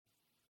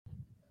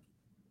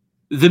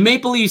The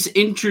Maple Leafs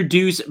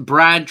introduce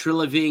Brad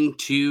Treliving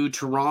to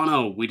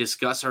Toronto. We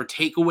discuss our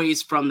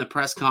takeaways from the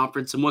press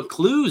conference and what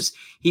clues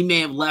he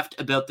may have left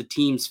about the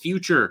team's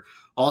future.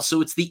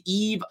 Also, it's the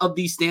eve of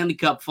the Stanley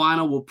Cup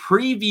final. We'll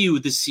preview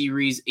the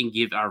series and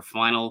give our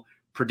final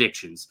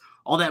predictions.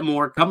 All that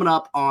more coming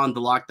up on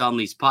the Locked On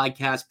Leafs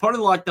podcast, part of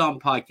the Locked On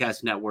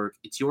Podcast Network.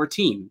 It's your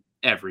team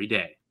every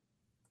day.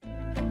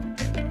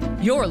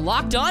 You're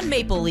Locked On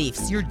Maple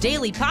Leafs, your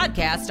daily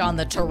podcast on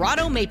the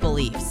Toronto Maple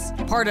Leafs.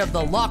 Part of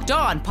the Locked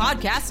On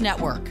Podcast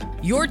Network,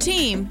 your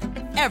team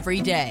every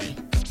day.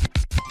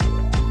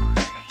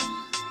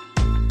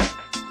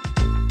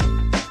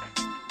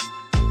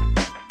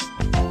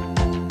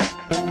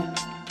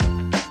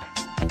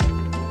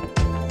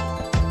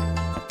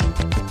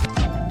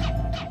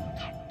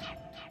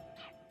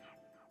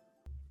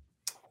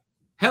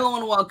 Hello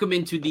and welcome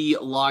into the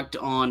Locked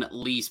On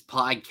Leafs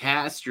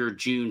podcast, your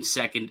June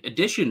 2nd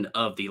edition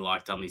of the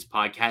Locked On Leafs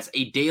podcast,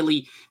 a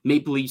daily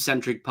Maple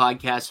Leaf-centric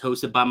podcast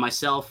hosted by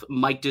myself,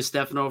 Mike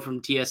DiStefano from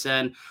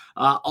TSN,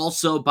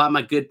 also by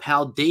my good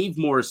pal Dave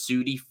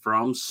Morisuti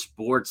from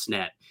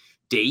Sportsnet.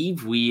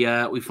 Dave, we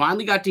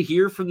finally got to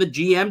hear from the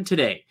GM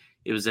today.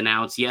 It was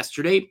announced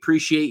yesterday.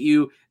 Appreciate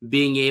you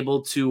being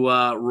able to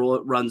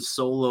run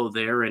solo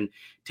there and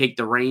take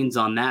the reins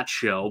on that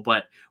show,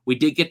 but we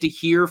did get to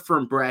hear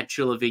from Brad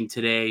Treliving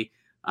today.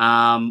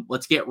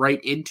 Let's get right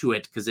into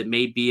it because it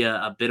may be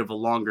a bit of a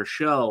longer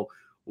show.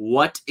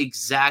 What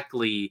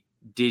exactly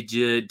did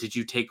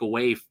you take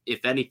away,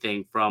 if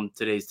anything, from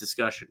today's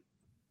discussion?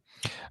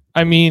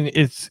 I mean,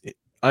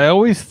 I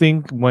always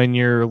think when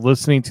you're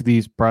listening to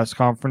these press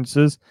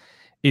conferences,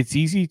 it's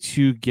easy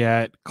to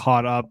get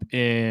caught up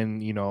in,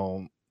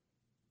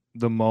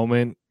 the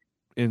moment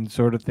and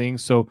sort of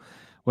things. So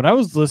when I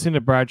was listening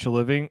to Brad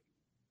Treliving,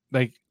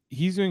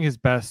 he's doing his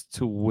best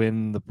to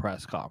win the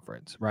press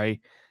conference,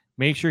 right?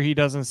 Make sure he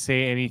doesn't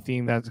say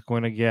anything that's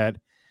going to get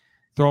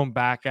thrown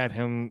back at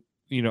him,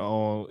 in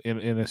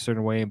a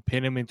certain way and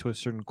pin him into a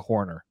certain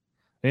corner.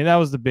 And that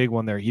was the big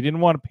one there. He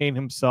didn't want to paint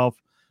himself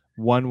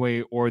one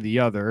way or the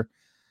other,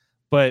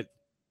 but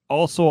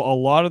also a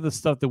lot of the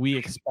stuff that we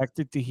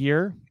expected to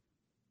hear,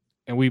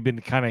 and we've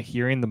been kind of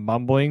hearing the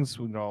mumblings,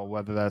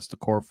 whether that's the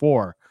core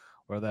four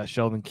or that's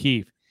Sheldon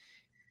Keefe.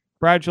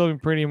 Brad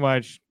Treliving pretty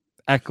much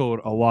echoed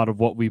a lot of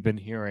what we've been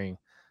hearing,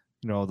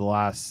 the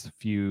last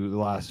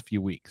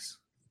few weeks.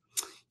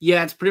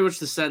 Yeah, it's pretty much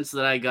the sense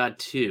that I got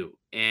too.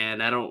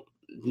 And I don't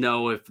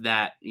know if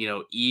that,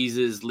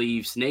 eases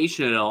Leafs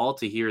Nation at all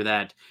to hear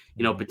that,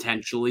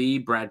 potentially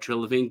Brad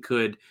Treliving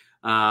could,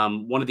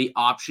 one of the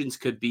options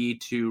could be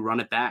to run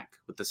it back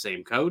with the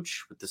same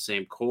coach, with the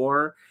same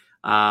core,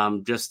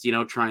 just,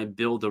 try and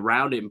build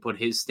around it and put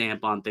his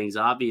stamp on things,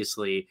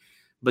 obviously.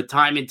 But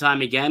time and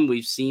time again,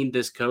 we've seen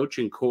this coach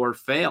and core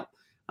fail.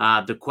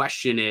 The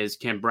question is,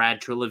 can Brad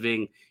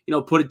Treliving,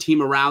 put a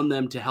team around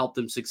them to help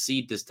them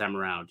succeed this time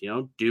around?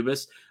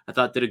 Dubas, I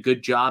thought, did a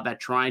good job at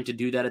trying to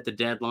do that at the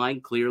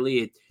deadline.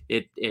 Clearly,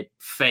 it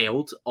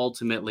failed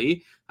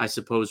ultimately, I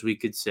suppose we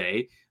could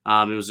say.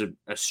 It was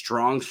a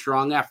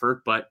strong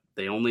effort, but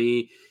they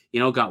only,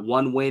 got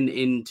one win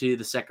into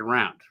the second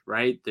round,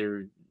 right?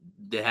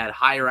 They had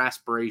higher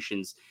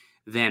aspirations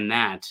than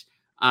that.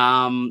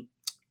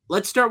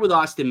 Let's start with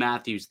Auston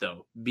Matthews,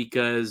 though,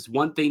 because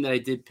one thing that I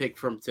did pick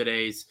from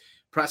today's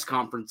press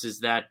conference is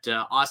that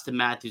Auston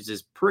Matthews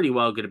is pretty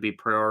well going to be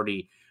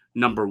priority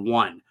number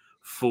one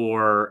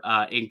for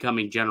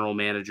incoming general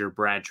manager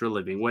Brad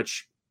Treliving,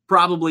 which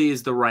probably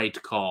is the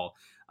right call.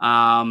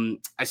 I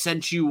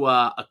sent you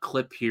a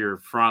clip here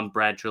from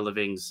Brad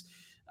Treliving's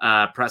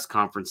press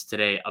conference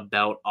today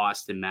about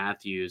Auston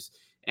Matthews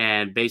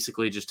and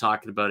basically just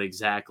talking about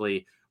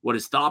exactly what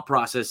his thought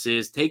process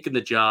is, taking the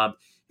job,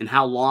 and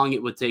how long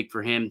it would take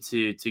for him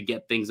to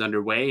get things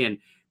underway. And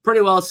pretty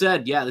well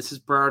said, yeah, this is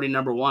priority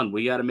number one.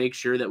 We got to make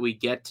sure that we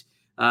get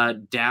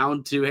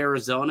down to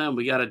Arizona, and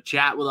we got to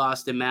chat with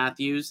Auston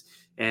Matthews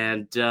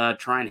and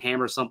try and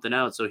hammer something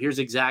out. So here's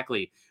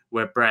exactly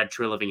what Brad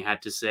Treliving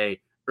had to say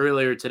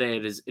earlier today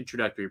at his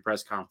introductory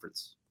press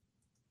conference.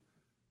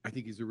 I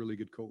think he's a really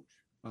good coach.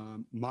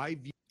 My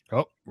view.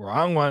 Oh,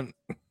 wrong one.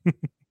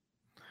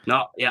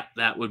 No, yeah,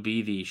 that would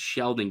be the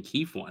Sheldon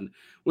Keefe one,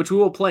 which we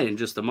will play in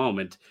just a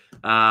moment.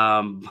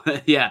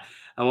 But yeah,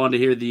 I wanted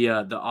to hear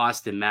the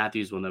Auston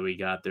Matthews one that we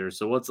got there.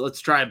 So let's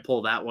try and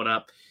pull that one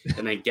up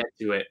and then get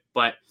to it.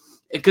 But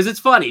because it's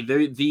funny,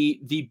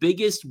 the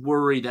biggest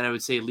worry that I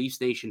would say Leafs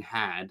Nation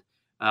had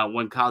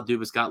when Kyle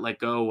Dubas got let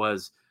go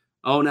was,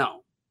 oh no,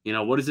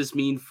 what does this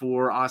mean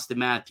for Auston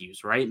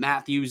Matthews, right?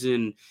 Matthews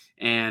and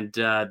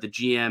the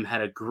GM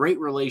had a great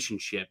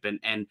relationship,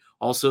 and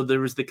also there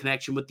was the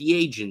connection with the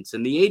agents,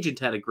 and the agent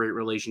had a great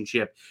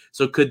relationship.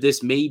 So could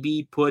this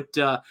maybe put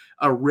a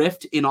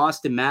rift in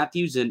Auston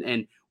Matthews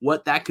and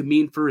what that could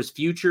mean for his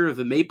future of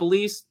the Maple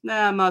Leafs?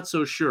 Nah, I'm not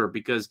so sure,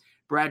 because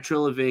Brad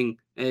Treliving,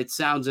 it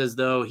sounds as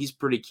though he's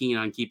pretty keen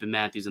on keeping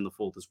Matthews in the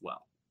fold as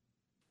well.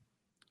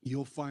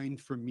 You'll find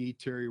from me,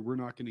 Terry, we're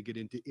not going to get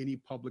into any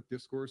public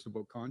discourse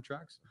about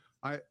contracts.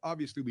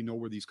 Obviously we know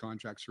where these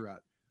contracts are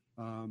at.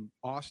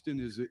 Austin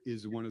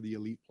is one of the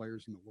elite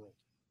players in the world.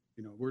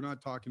 We're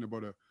not talking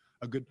about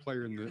a good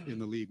player in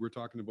the league. We're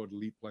talking about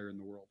elite player in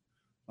the world.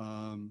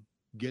 Um,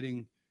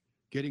 getting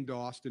getting to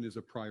Austin is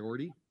a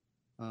priority.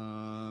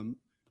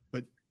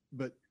 But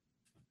but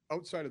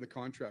outside of the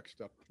contract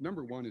stuff,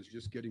 number one is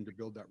just getting to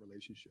build that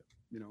relationship.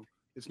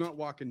 It's not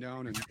walking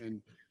down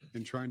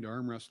and trying to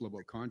arm wrestle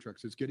about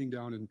contracts. It's getting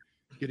down and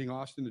getting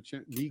Austin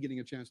me getting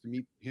a chance to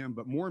meet him,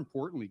 but more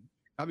importantly,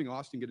 having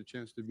Austin get a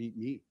chance to meet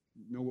me,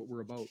 know what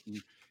we're about,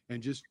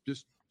 and just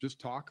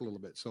talk a little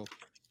bit. So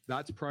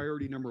that's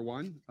priority number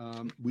one.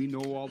 We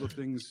know all the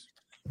things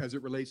as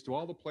it relates to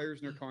all the players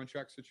in their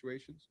contract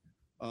situations,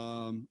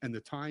 and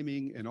the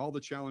timing and all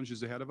the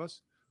challenges ahead of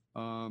us.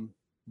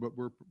 But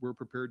we're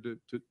prepared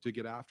to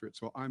get after it.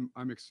 So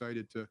I'm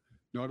excited to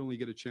not only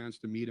get a chance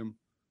to meet him,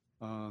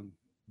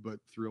 but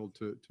thrilled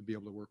to be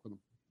able to work with him.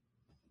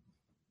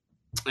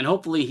 And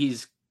hopefully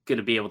he's going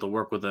to be able to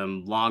work with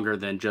him longer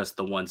than just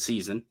the one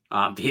season.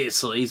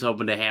 Obviously, he's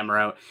hoping to hammer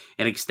out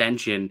an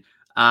extension.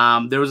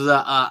 There was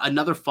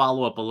another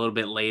follow-up a little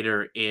bit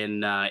later in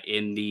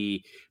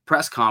the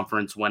press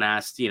conference when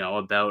asked,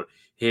 about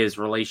his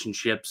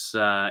relationships,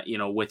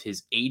 with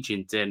his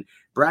agent. And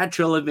Brad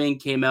Treliving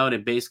came out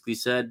and basically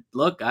said,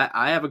 look,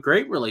 I have a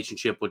great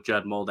relationship with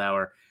Judd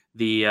Moldauer,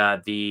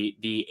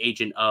 the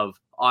agent of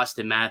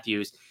Austin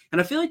Matthews. And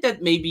I feel like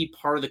that may be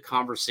part of the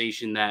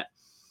conversation that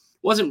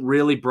wasn't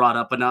really brought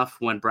up enough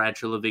when Brad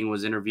Treliving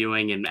was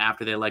interviewing and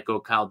after they let go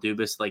Kyle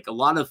Dubas. Like, a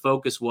lot of the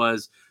focus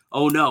was,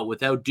 oh no,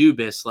 without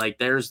Dubas, like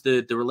there's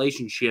the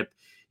relationship,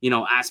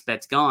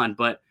 aspect's gone.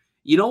 But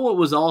what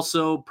was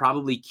also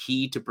probably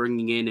key to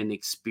bringing in an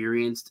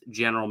experienced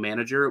general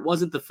manager? It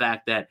wasn't the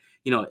fact that,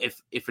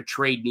 if a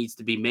trade needs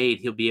to be made,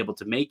 he'll be able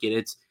to make it.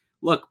 It's,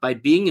 look, by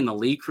being in the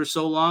league for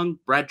so long,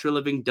 Brad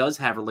Treliving does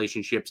have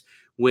relationships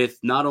with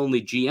not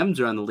only GMs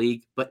around the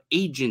league, but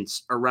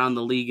agents around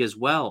the league as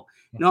well.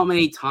 You know how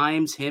many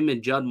times him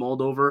and Judd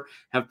Moldover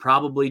have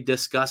probably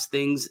discussed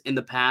things in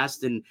the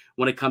past, and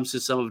when it comes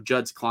to some of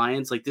Judd's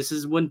clients, like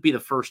wouldn't be the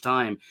first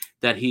time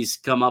that he's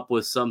come up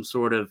with some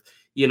sort of,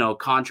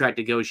 contract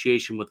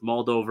negotiation with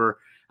Moldover.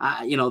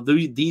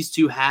 These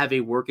two have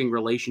a working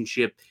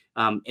relationship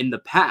in the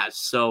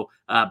past. So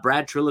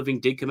Brad Treliving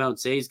did come out and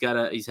say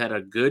he's had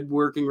a good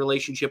working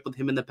relationship with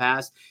him in the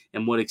past,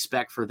 and would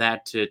expect for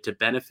that to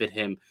benefit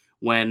him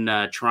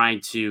when trying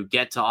to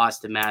get to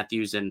Austin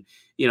Matthews and,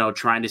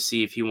 trying to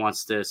see if he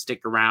wants to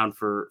stick around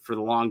for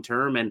the long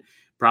term. And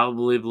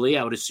probably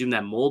I would assume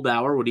that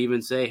Moldauer would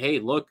even say, hey,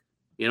 look,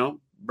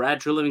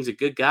 Brad Treliving's a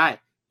good guy.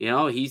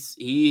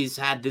 He's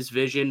had this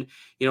vision,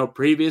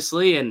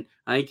 previously, and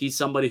I think he's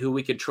somebody who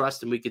we could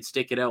trust and we could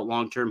stick it out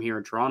long term here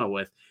in Toronto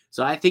with.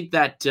 So I think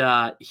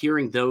that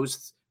hearing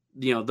those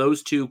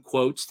two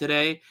quotes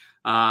today,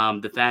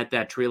 the fact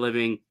that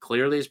Treliving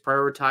clearly is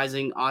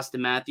prioritizing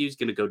Austin Matthews,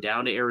 going to go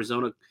down to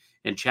Arizona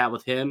and chat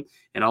with him,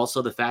 and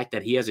also the fact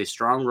that he has a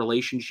strong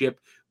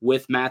relationship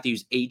with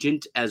Matthews'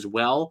 agent as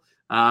well,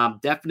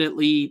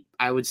 definitely,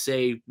 I would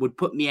say, would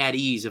put me at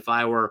ease if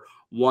I were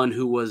one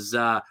who was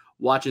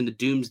watching the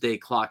doomsday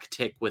clock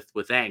tick with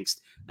angst.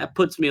 That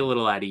puts me a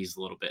little at ease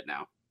a little bit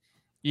now.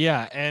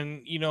 Yeah,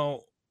 and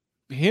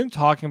him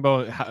talking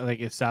about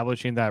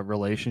establishing that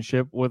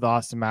relationship with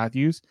Austin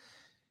Matthews,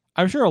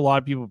 I'm sure a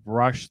lot of people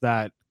brush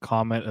that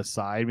comment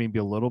aside maybe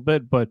a little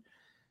bit, but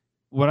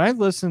when I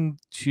listened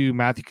to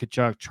Matthew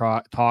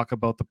Tkachuk talk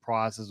about the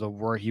process of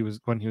when he was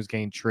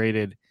getting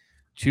traded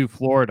to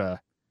Florida,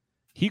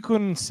 he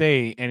couldn't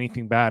say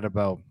anything bad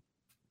about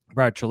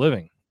Brad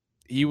Treliving.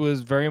 He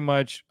was very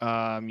much,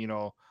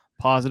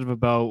 positive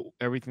about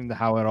everything,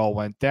 how it all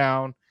went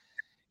down,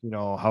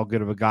 how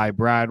good of a guy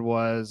Brad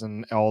was,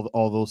 and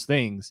all those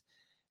things.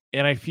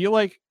 And I feel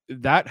like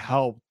that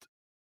helped,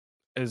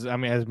 as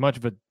much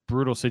of a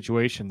brutal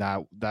situation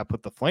that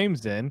put the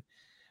Flames in.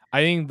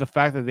 I think the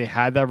fact that they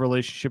had that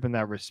relationship in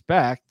that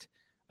respect,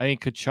 I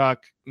think Tkachuk,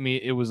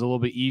 it was a little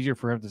bit easier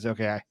for him to say,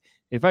 okay,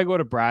 if I go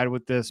to Brad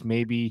with this,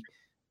 maybe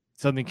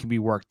something can be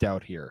worked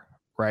out here,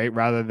 right?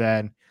 Rather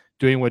than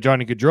doing what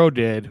Johnny Gaudreau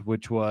did,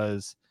 which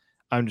was,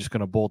 I'm just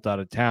going to bolt out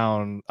of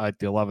town at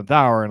the 11th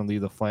hour and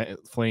leave the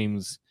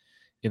Flames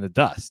in the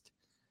dust.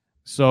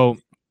 So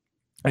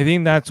I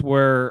think that's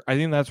where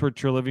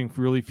Treliving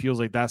really feels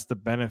like that's the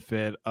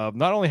benefit of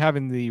not only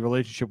having the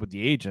relationship with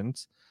the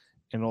agents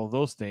and all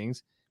those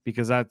things,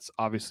 because that's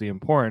obviously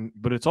important,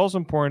 but it's also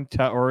important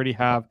to already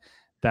have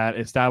that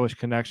established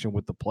connection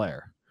with the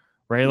player,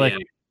 right? Like,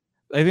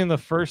 I think the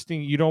first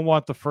thing, you don't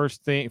want the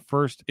first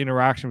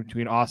interaction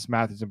between Austin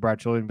Matthews and Brad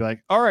Treliving to be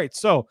like, all right,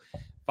 so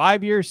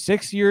 5 years,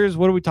 6 years,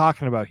 what are we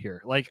talking about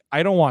here? Like,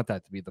 I don't want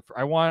that to be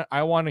I want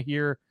to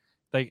hear,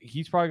 like,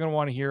 he's probably going to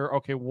want to hear,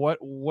 okay, what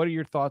are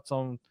your thoughts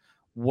on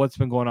what's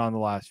been going on the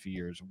last few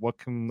years? What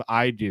can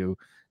I do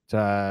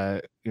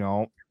to,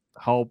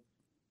 help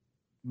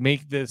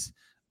make this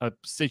a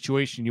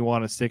situation you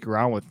want to stick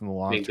around with in the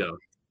long term?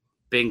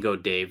 Bingo,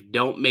 Dave.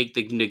 Don't make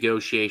the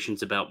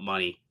negotiations about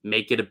money.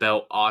 Make it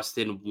about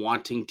Austin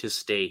wanting to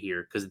stay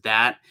here, because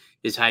that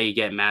is how you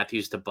get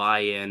Matthews to buy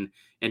in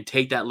and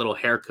take that little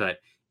haircut.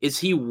 Is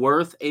he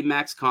worth a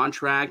max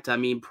contract? I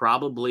mean,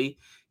 probably.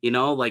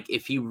 Like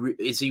if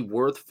is he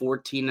worth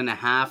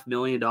 $14.5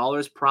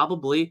 million?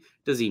 Probably.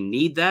 Does he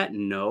need that?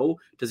 No.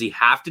 Does he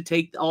have to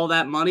take all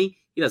that money?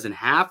 He doesn't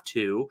have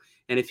to.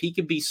 And if he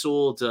could be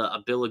sold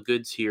a bill of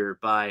goods here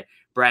by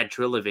Brad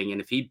Treliving,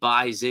 and if he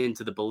buys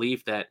into the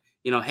belief that,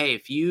 hey,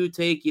 if you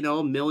take,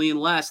 a million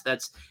less,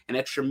 that's an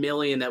extra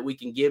million that we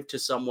can give to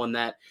someone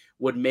that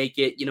would make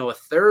it, a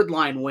third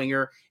line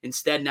winger.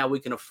 Instead, now we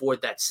can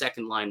afford that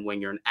second line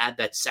winger and add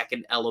that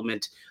second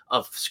element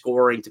of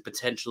scoring to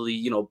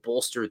potentially,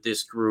 bolster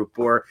this group.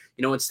 Or,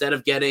 instead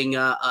of getting,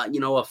 a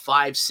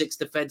 5-6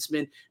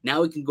 defenseman,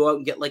 now we can go out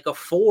and get like a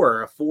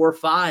 4 or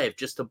 5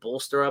 just to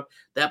bolster up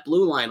that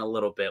blue line a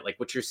little bit. Like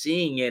what you're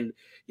seeing in,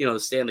 the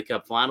Stanley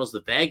Cup Finals,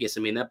 the Vegas.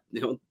 I mean, that,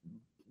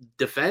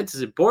 defense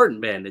is important,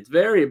 man. It's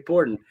very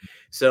important.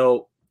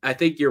 So I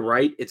think you're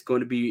right. It's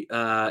going to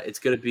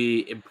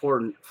be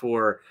important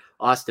for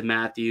Austin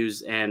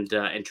Matthews and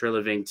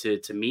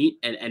Treliving to meet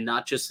and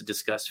not just to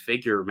discuss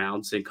figure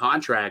amounts and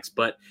contracts,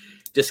 but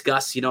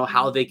discuss,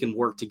 how they can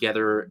work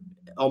together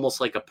almost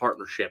like a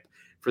partnership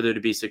for there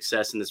to be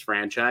success in this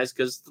franchise.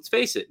 Because let's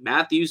face it,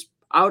 Matthews,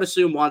 I would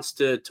assume, wants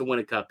to win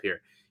a cup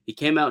here. He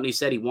came out and he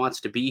said he wants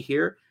to be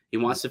here. He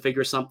wants to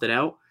figure something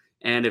out.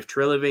 And if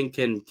Treliving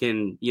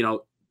can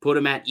put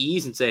him at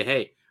ease and say,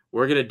 hey,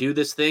 we're going to do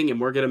this thing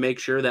and we're going to make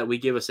sure that we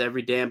give us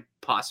every damn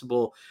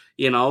possible,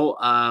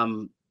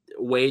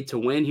 way to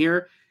win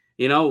here,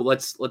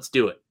 let's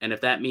do it. And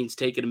if that means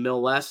taking $1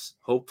 million less,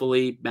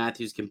 hopefully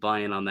Matthews can buy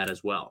in on that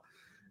as well.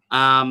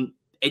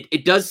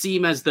 It does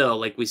seem as though,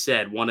 like we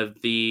said, one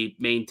of the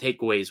main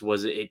takeaways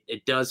was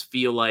it does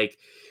feel like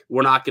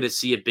we're not going to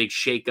see a big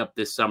shakeup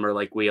this summer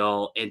like we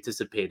all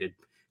anticipated.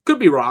 Could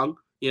be wrong.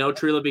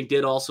 Treliving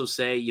did also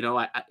say,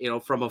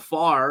 from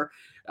afar,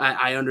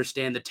 I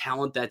understand the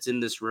talent that's in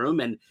this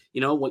room, and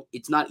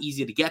it's not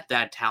easy to get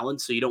that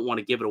talent, so you don't want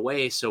to give it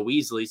away so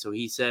easily. So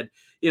he said,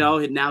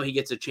 now he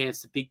gets a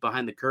chance to peek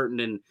behind the curtain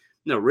and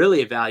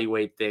really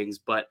evaluate things.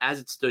 But as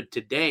it stood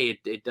today,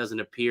 it doesn't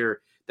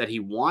appear that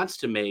he wants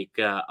to make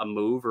a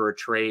move or a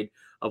trade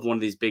of one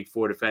of these big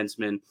 4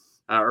 defensemen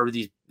or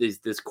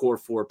this core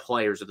 4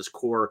 players or this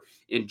core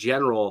in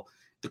general.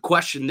 The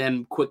question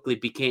then quickly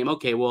became,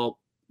 okay, well,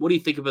 what do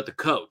you think about the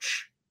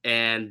coach?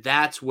 And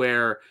that's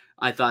where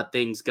I thought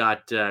things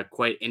got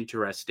quite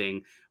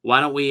interesting. Why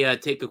don't we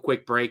take a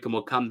quick break and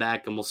we'll come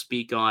back and we'll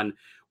speak on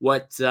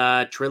what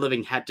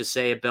Treliving had to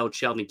say about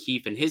Sheldon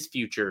Keefe and his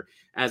future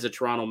as a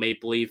Toronto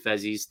Maple Leaf,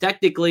 as he's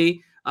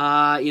technically,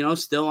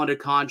 still under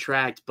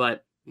contract,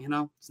 but,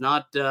 it's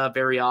not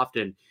very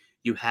often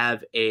you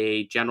have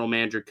a general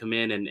manager come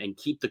in and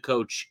keep the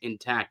coach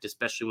intact,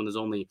 especially when there's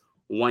only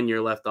 1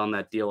 year left on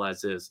that deal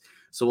as is.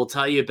 So we'll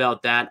tell you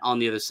about that on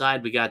the other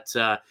side. We got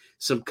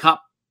some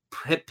cup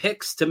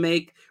picks to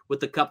make with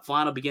the cup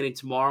final beginning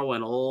tomorrow.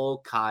 And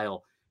old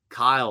Kyle,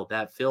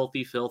 that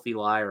filthy, filthy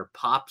liar,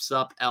 pops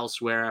up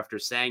elsewhere after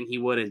saying he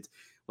wouldn't.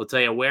 We'll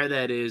tell you where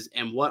that is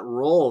and what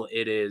role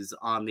it is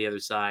on the other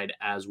side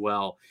as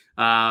well.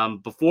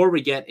 Before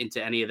we get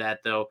into any of that,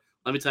 though,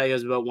 let me tell you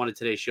guys about one of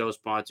today's show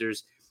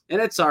sponsors,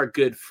 and it's our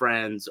good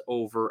friends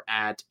over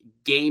at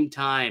Game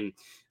Time.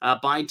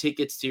 Buying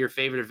tickets to your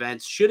favorite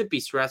events shouldn't be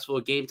stressful.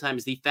 Game Time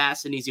is the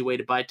fast and easy way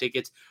to buy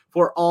tickets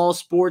for all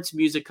sports,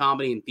 music,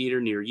 comedy, and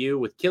theater near you.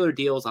 With killer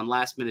deals on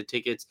last-minute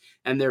tickets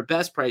and their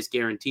best price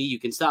guarantee, you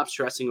can stop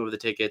stressing over the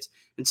tickets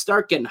and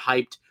start getting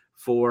hyped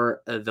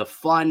for the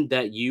fun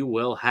that you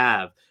will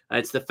have.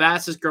 It's the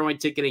fastest growing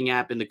ticketing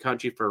app in the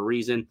country for a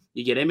reason.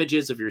 You get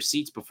images of your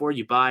seats before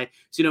you buy,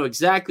 so you know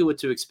exactly what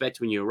to expect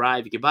when you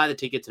arrive. You can buy the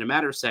tickets in a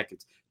matter of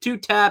seconds. 2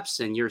 taps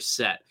and you're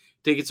set.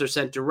 Tickets are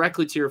sent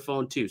directly to your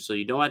phone too, so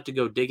you don't have to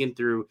go digging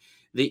through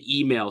the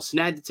email.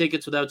 Snag the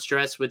tickets without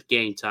stress with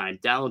Game Time.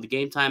 Download the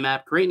Game Time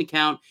app, create an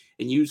account,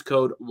 and use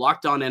code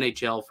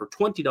LOCKEDONNHL for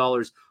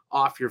 $20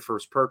 off your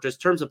first purchase.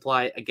 Terms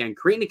apply. Again,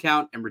 create an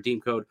account and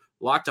redeem code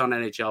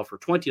LOCKEDONNHL for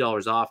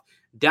 $20 off.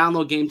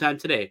 Download Game Time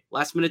today.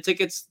 Last minute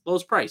tickets,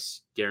 lowest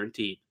price,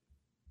 guaranteed.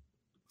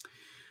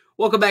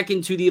 Welcome back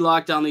into the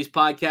Locked On Leafs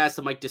podcast.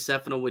 I'm Mike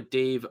DeStefano with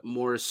Dave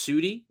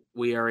Morisuti.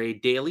 We are a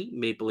daily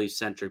Maple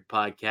Leaf-centric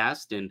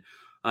podcast, and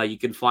you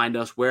can find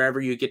us wherever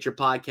you get your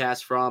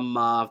podcast from.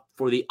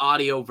 For the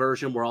audio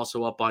version, we're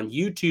also up on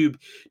YouTube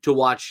to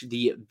watch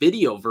the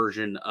video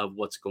version of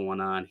what's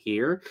going on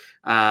here.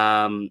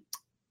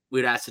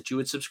 We'd ask that you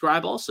would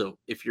subscribe also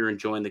if you're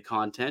enjoying the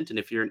content, and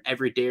if you're an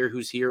everydayer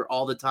who's here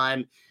all the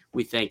time,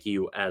 we thank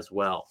you as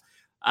well.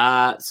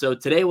 So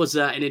today was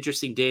an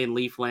interesting day in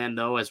Leafland,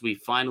 though, as we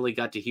finally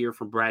got to hear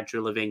from Brad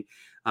Treliving.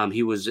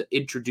 He was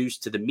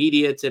introduced to the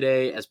media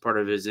today as part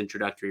of his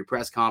introductory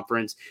press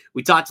conference.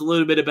 We talked a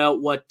little bit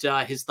about what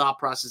his thought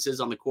process is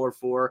on the core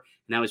 4,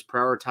 and how he's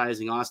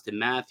prioritizing Austin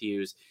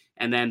Matthews.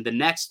 And then the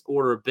next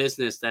order of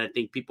business that I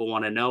think people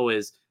want to know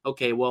is,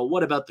 okay, well,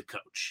 what about the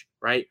coach,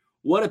 right?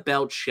 What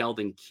about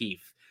Sheldon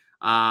Keefe?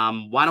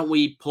 Why don't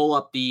we pull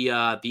up the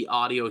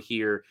audio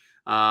here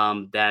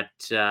that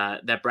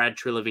Brad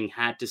Treliving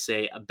had to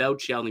say about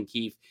Sheldon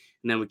Keefe,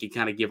 and then we can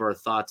kind of give our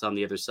thoughts on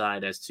the other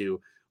side as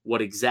to what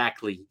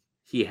exactly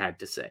he had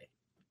to say.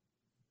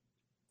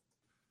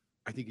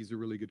 I think he's a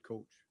really good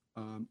coach.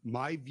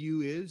 My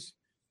view is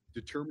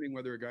determining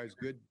whether a guy's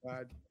good,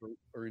 bad,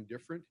 or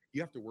indifferent.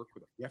 You have to work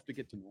with him. You have to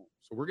get to know him.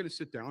 So we're going to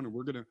sit down and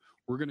we're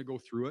going to go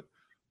through it.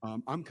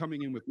 I'm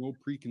coming in with no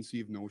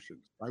preconceived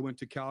notions. I went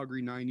to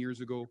Calgary 9 years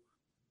ago.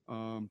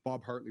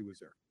 Bob Hartley was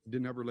there. I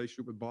didn't have a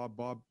relationship with Bob.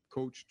 Bob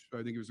coached. I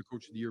think he was the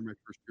coach of the year my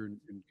first year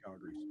in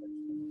Calgary. So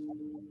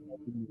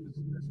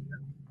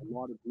a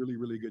lot of really,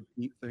 really good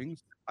neat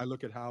things. I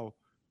look at how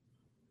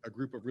a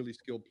group of really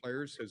skilled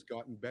players has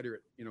gotten better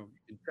at, in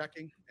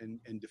checking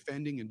and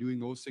defending and doing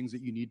those things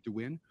that you need to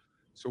win.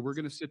 So we're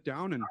going to sit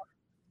down and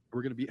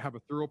we're going to have a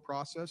thorough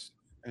process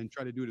and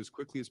try to do it as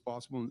quickly as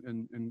possible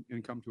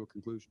and come to a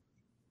conclusion.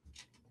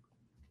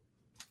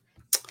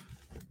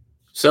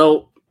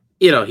 So,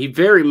 he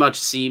very much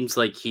seems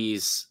like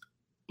he's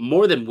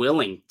more than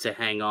willing to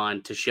hang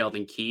on to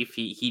Sheldon Keefe.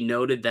 He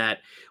noted that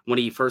when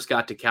he first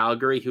got to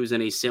Calgary, he was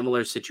in a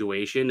similar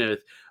situation with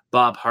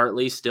Bob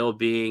Hartley still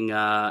being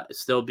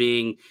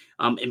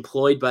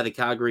employed by the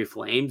Calgary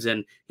Flames,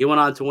 and he went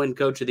on to win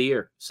Coach of the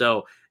Year.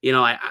 So,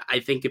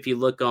 I think if you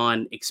look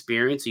on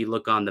experience, you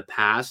look on the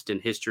past,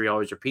 and history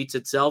always repeats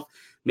itself.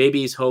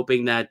 Maybe he's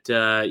hoping that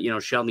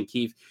Sheldon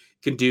Keefe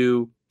can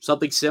do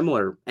something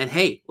similar. And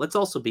hey, let's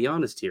also be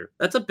honest here.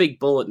 That's a big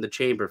bullet in the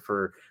chamber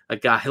for a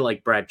guy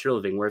like Brad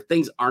Treliving, where if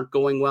things aren't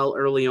going well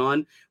early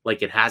on,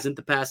 like it hasn't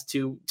the past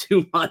two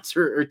months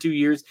or 2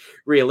 years,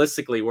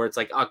 realistically, where it's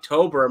like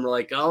October and we're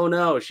like, oh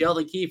no,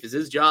 Sheldon Keefe, is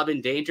his job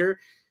in danger?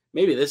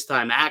 Maybe this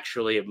time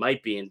actually it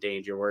might be in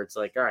danger, where it's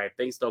like, all right,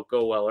 things don't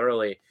go well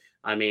early.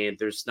 I mean,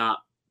 there's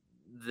not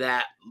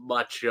that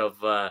much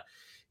of a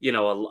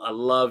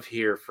love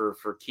here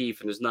for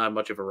Keefe, and there's not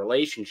much of a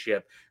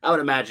relationship. I would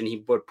imagine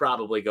he would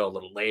probably go a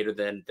little later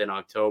than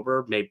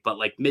October, maybe, but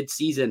like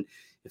mid-season,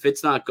 if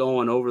it's not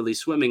going overly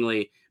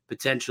swimmingly,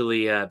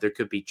 potentially there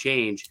could be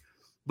change.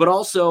 But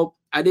also,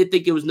 I did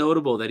think it was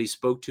notable that he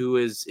spoke to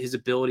his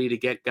ability to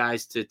get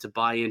guys to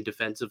buy in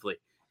defensively.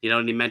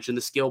 And he mentioned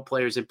the skill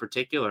players in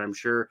particular. I'm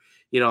sure,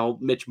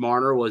 Mitch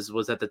Marner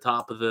was at the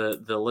top of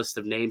the list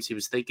of names he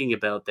was thinking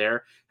about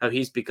there, how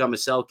he's become a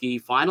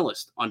Selke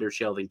finalist under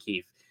Sheldon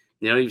Keefe.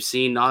 You've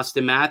seen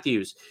Austin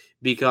Matthews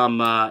become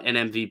an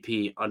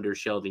MVP under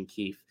Sheldon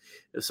Keefe.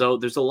 So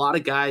there's a lot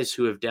of guys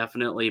who have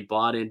definitely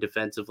bought in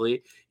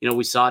defensively.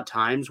 We saw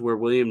times where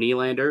William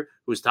Nylander,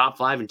 who was top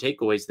 5 in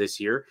takeaways this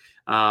year,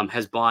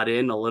 has bought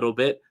in a little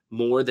bit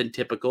more than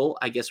typical,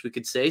 I guess we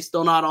could say.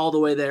 Still not all the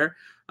way there.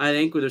 I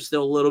think there's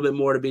still a little bit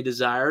more to be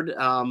desired,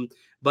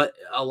 but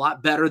a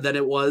lot better than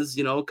it was,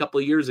 a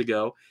couple of years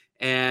ago.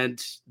 And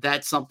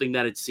that's something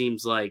that it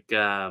seems like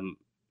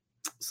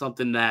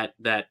something that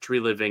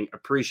Treliving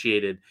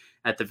appreciated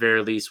at the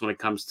very least when it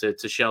comes to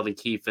Sheldon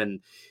Keefe and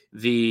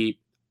the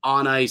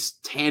on ice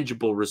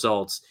tangible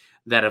results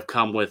that have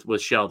come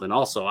with Sheldon.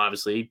 Also,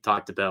 obviously, he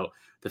talked about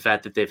the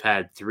fact that they've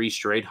had 3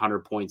 straight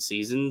 100-point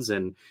seasons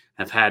and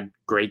have had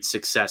great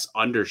success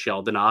under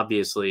Sheldon,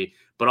 obviously,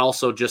 but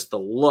also just the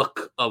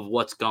look of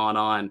what's gone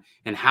on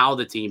and how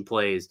the team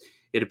plays.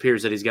 It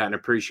appears that he's got an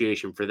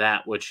appreciation for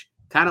that, which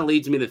kind of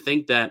leads me to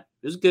think that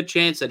there's a good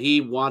chance that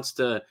he wants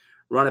to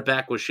run it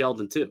back with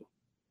Sheldon too.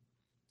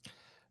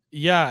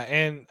 Yeah,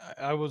 and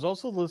I was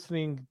also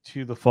listening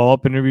to the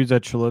follow-up interviews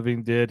that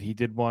Treliving did. He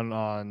did one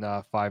on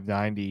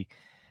 590,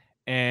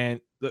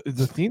 and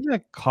the thing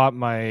that caught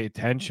my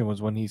attention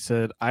was when he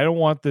said, I don't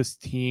want this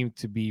team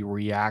to be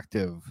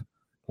reactive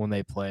when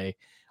they play.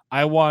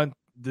 I want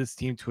this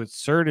team to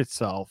assert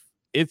itself,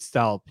 its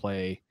style of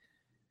play,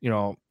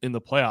 in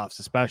the playoffs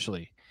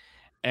especially.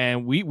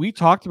 And we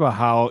talked about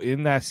how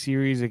in that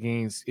series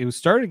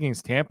started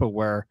against Tampa,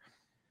 where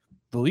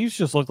the Leafs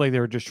just looked like they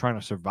were just trying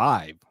to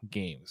survive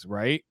games,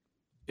 right?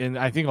 And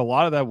I think a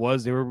lot of that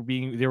was they were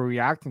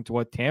reacting to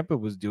what Tampa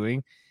was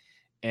doing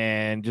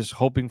and just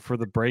hoping for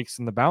the breaks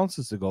and the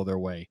bounces to go their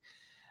way.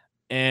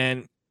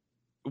 And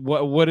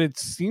what it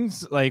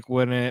seems like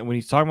when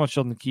he's talking about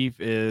Sheldon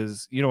Keefe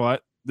is,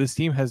 what, this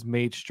team has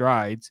made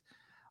strides.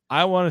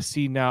 I want to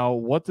see now,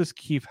 what does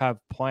Keefe have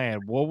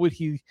planned? What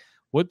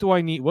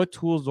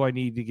tools do I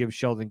need to give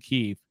Sheldon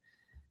Keefe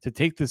to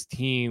take this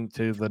team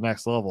to the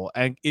next level?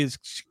 And is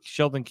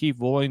Sheldon Keefe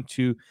willing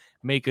to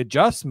make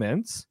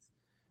adjustments,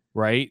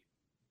 right,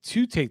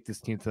 to take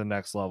this team to the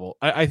next level?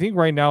 I think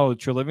right now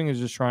Treliving is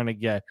just trying to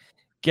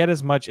get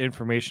as much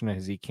information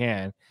as he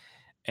can.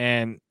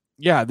 And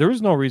yeah, there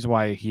was no reason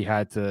why he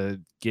had to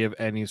give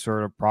any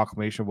sort of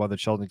proclamation of whether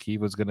Sheldon Keefe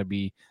was going to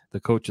be the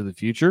coach of the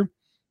future.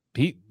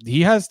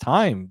 He has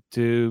time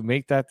to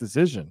make that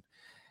decision.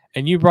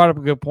 And you brought up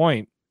a good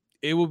point.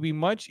 It would be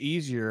much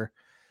easier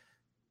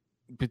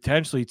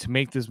potentially to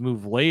make this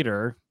move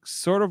later,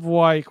 sort of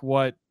like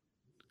what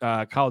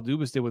Kyle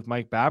Dubas did with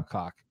Mike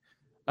Babcock.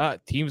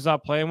 Team's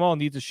not playing well,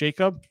 needs a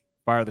shakeup,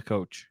 fire the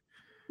coach.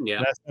 Yeah,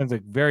 that sends a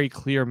very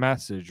clear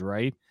message,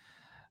 right?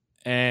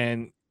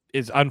 And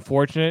it's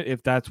unfortunate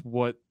if that's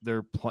what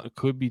they're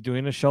could be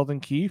doing to Sheldon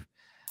Keefe,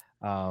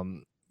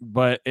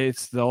 but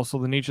it's also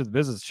the nature of the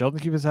business. Sheldon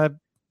Keefe has had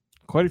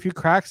quite a few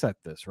cracks at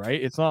this,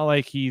 right? It's not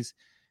like he's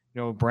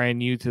brand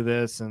new to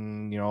this,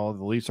 and the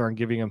Leafs aren't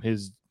giving him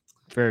his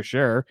fair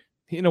share.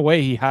 In a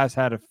way, he has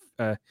had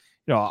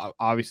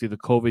obviously the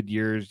COVID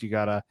years, you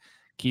gotta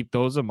keep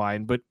those in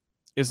mind, but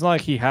it's not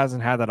like he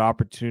hasn't had that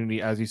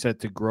opportunity, as you said,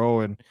 to grow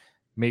and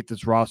make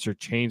this roster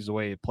change the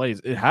way it plays.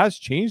 It has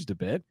changed a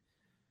bit,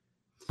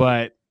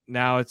 but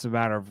now it's a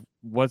matter of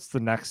what's the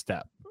next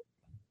step.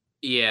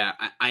 Yeah,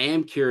 I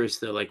am curious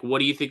though. Like, what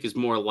do you think is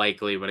more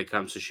likely when it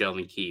comes to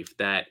Sheldon Keefe?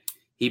 That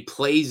he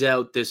plays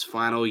out this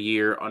final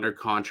year under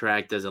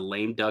contract as a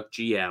lame duck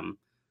GM,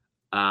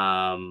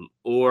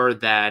 or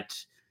that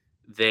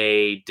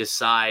they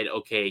decide,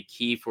 okay,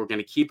 Keefe, we're going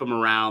to keep him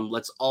around.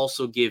 Let's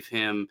also give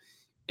him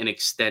an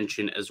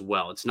extension as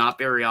well. It's not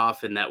very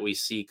often that we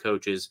see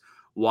coaches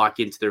walk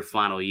into their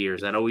final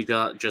years. I know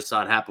just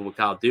saw it happen with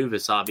Kyle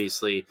Dubas,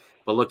 obviously,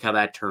 but look how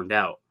that turned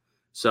out.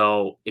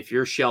 So if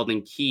you're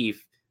Sheldon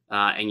Keefe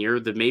and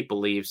you're the Maple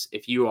Leafs,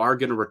 if you are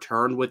going to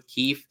return with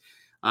Keefe,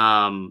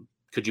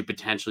 could you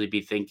potentially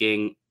be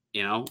thinking,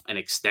 an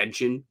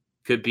extension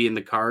could be in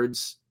the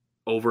cards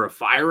over a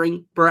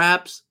firing,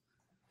 perhaps?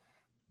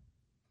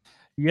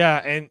 Yeah,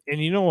 and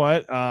you know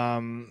what?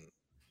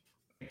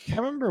 I can't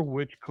remember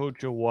which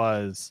coach it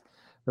was,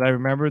 but I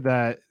remember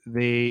that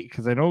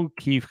because I know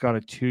Keefe got a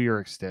 2-year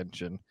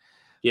extension.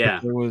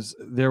 Yeah, But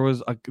there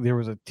was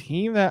a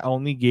team that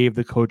only gave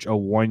the coach a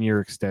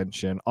 1-year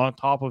extension on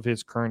top of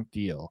his current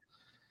deal.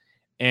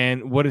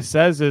 And what it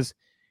says is,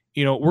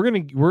 we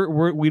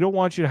don't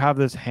want you to have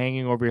this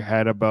hanging over your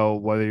head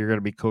about whether you're going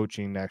to be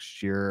coaching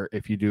next year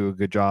if you do a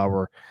good job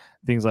or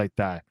things like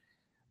that.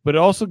 But it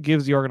also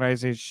gives the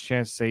organization a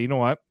chance to say, you know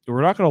what,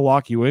 we're not going to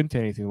lock you into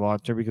anything long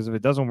term, because if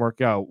it doesn't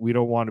work out, we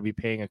don't want to be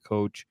paying a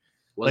coach.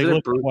 Was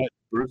it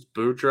Bruce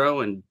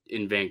Boudreau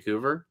in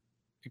Vancouver?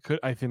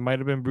 I think might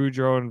have been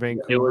Boudreau in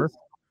Vancouver.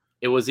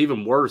 It was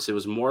even worse. It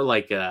was more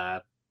like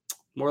a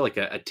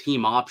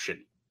team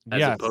option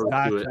as opposed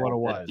to what it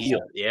was. Deal.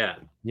 Yeah.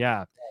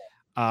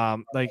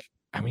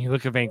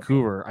 Look at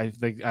Vancouver. I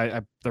think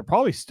they're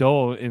probably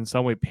still in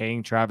some way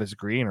paying Travis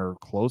Green or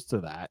close to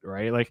that,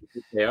 right? Like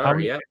they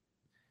are.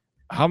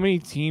 How many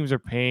teams are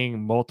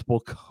paying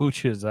multiple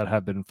coaches that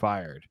have been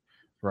fired,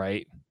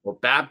 right? Well,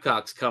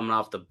 Babcock's coming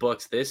off the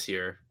books this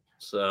year,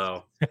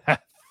 so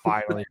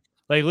finally.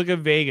 Like, look at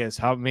Vegas.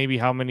 How many?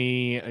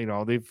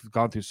 They've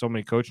gone through so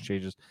many coaching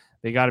changes.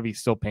 They got to be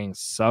still paying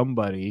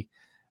somebody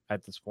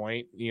at this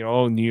point.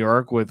 New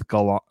York with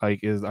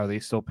are they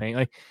still paying?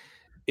 Like,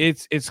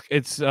 it's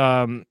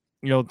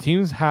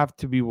teams have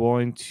to be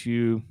willing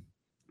to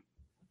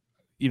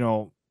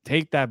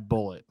take that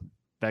bullet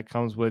that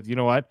comes with,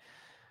 what,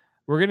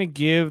 we're going to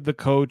give the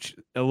coach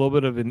a little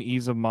bit of an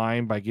ease of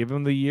mind by giving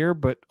him the year,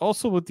 but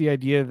also with the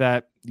idea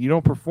that you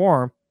don't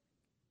perform,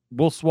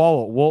 we'll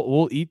swallow it.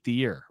 We'll eat the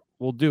year.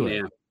 We'll do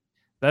it.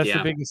 That's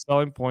the biggest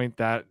selling point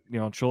that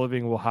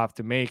Treliving will have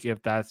to make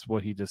if that's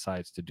what he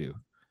decides to do.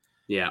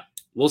 Yeah,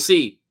 we'll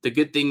see. The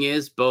good thing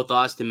is both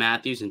Austin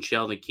Matthews and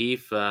Sheldon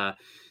Keefe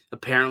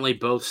apparently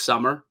both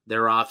summer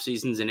their off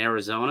seasons in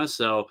Arizona,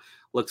 so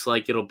looks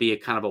like it'll be a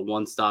kind of a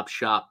one-stop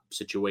shop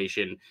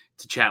situation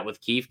to chat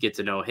with Keefe, get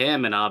to know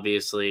him, and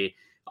obviously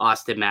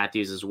Austin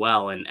Matthews as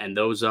well. And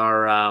those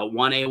are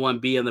 1A,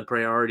 1B on the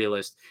priority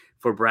list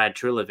for Brad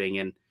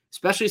Treliving, and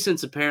especially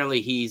since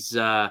apparently he's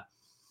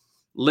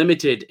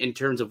limited in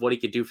terms of what he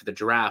could do for the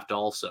draft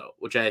also,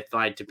 which I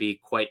find to be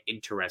quite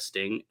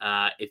interesting.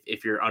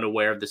 If you're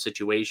unaware of the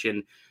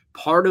situation,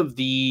 part of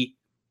the,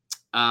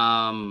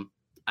 I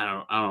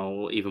don't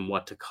know even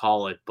what to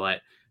call it,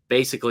 but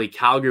basically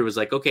Calgary was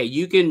like, okay,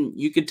 you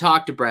can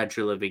talk to Brad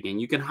Treliving and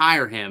you can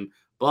hire him,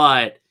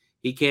 but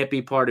he can't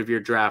be part of your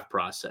draft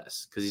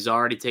process because he's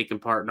already taken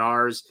part in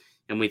ours.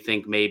 And we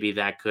think maybe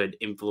that could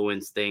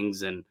influence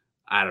things. And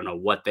I don't know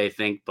what they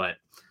think, but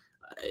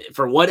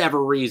for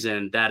whatever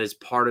reason, that is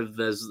part of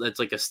this. That's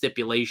like a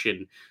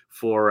stipulation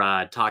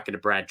for talking to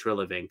Brad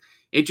Treliving.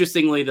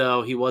 Interestingly,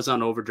 though, he was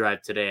on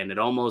overdrive today, and it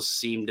almost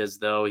seemed as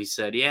though he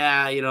said,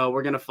 yeah,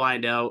 we're going to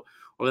find out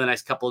over the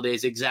next couple of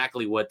days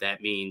exactly what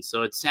that means.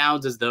 So it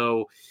sounds as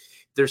though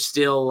they're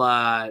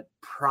still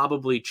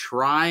probably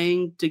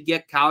trying to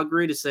get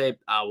Calgary to say,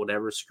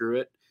 whatever, screw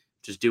it.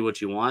 Just do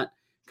what you want.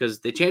 Because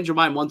they changed their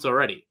mind once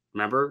already.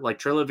 Remember? Like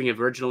Treliving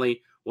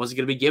originally wasn't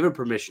going to be given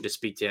permission to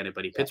speak to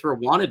anybody. Pittsburgh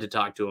wanted to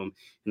talk to him,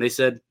 and they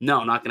said,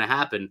 no, not going to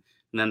happen.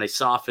 And then they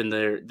softened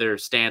their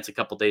stance a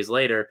couple days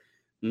later.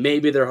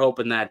 Maybe they're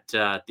hoping that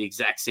the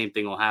exact same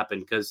thing will happen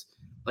because,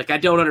 I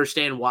don't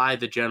understand why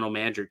the general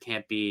manager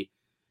can't be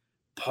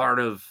part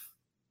of,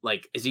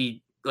 is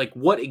he,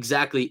 what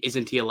exactly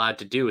isn't he allowed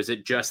to do? Is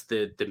it just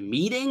the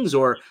meetings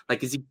or,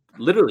 is he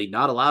literally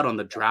not allowed on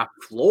the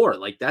draft floor?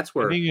 That's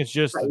where I think it's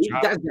just you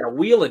guys got to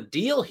wheel a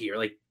deal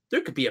here.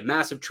 There could be a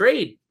massive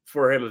trade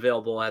for him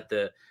available at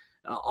the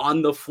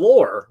on the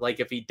floor,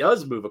 if he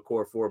does move a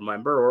core 4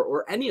 member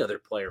or any other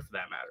player for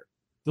that matter.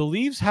 The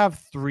Leafs have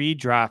 3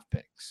 draft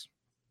picks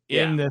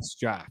in this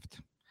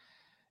draft.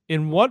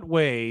 In what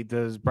way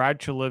does Brad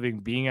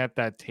Treliving being at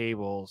that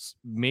table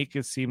make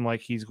it seem like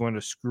he's going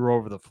to screw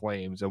over the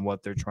Flames and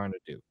what they're trying to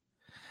do?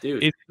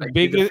 Dude, it's the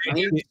biggest.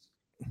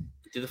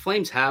 Do the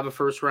Flames have a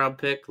first round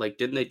pick? Like,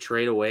 didn't they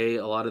trade away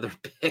a lot of their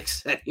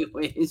picks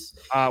anyways?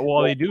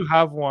 Well, they do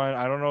have one.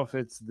 I don't know if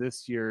it's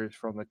this year's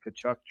from the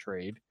Kachuk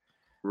trade.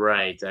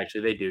 Right.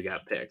 Actually, they do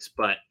got picks,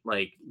 but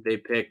like they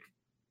pick.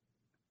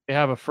 They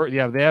have a first.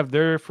 Yeah, they have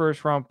their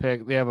first round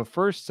pick. They have a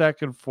first,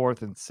 second,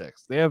 fourth, and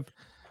sixth. They have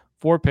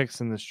 4 picks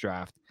in this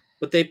draft.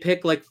 But they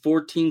pick like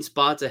 14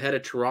 spots ahead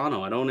of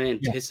Toronto. I don't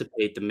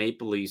anticipate the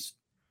Maple Leafs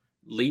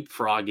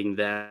leapfrogging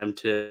them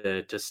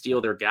to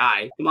steal their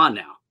guy. Come on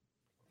now.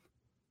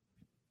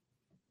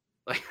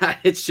 Like,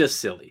 it's just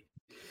silly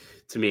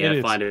to me.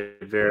 I find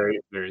it very,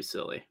 very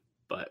silly.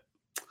 But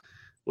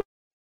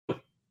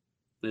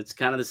it's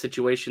kind of the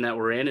situation that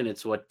we're in, and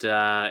it's what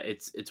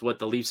it's what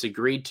the Leafs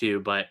agreed to.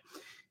 But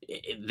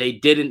they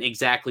didn't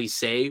exactly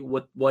say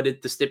what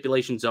the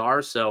stipulations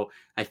are. So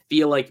I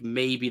feel like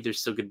maybe there's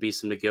still could be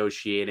some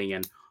negotiating,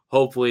 and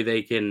hopefully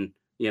they can,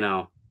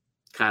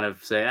 kind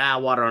of say,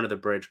 water under the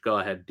bridge. Go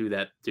ahead, do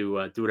that, do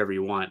whatever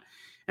you want.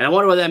 And I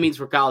wonder what that means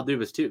for Kyle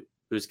Dubas too,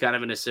 who's kind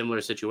of in a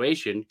similar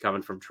situation,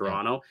 coming from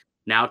Toronto,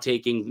 now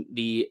taking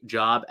the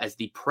job as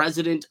the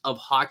president of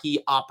hockey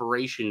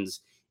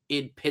operations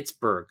in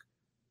Pittsburgh.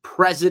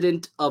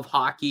 President of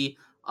hockey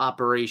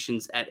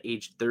operations at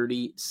age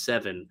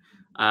 37.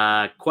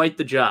 Quite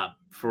the job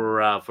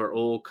for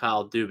old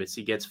Kyle Dubas.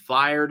 He gets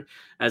fired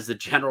as the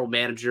general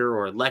manager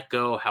or let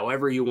go,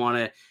 however you want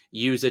to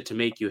use it to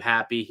make you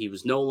happy. He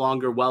was no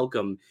longer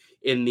welcome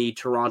in the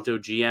Toronto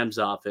GM's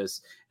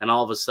office. And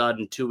all of a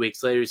sudden, 2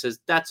 weeks later, he says,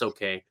 that's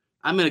okay.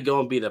 I'm going to go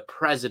and be the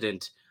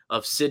president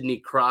of Sidney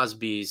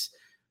Crosby's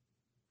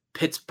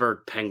Pittsburgh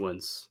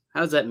Penguins.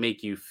 How does that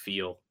make you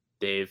feel,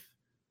 Dave?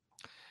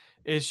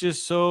 It's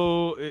just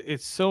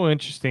it's so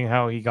interesting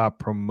how he got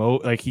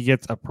promoted. Like, he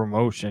gets a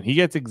promotion. He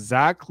gets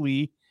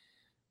exactly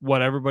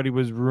what everybody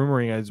was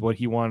rumoring as what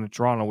he wanted in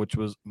Toronto, which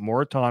was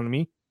more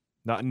autonomy,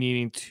 not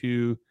needing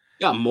to.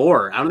 Yeah,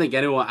 more. I don't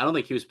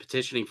think he was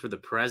petitioning for the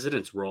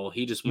president's role.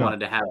 He just wanted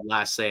to have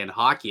last say in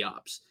hockey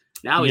ops.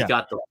 Now he's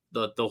got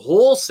the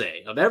whole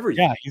say of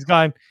everything. Yeah, he's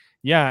gone.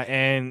 Yeah,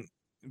 and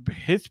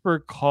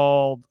Pittsburgh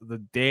called the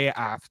day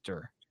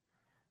after.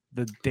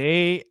 The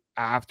day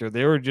after,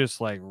 they were just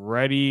like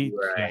ready.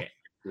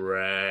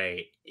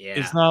 Right. Yeah.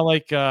 It's not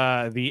like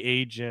the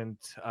agent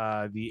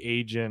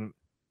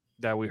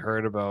that we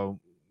heard about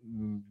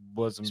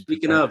wasn't.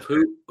 Speaking of,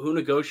 who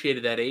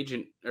negotiated that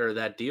agent or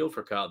that deal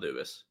for Kyle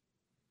Dubas?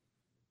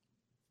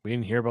 We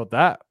didn't hear about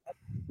that.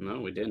 No,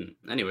 we didn't.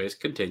 Anyways,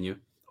 continue.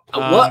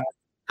 What?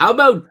 How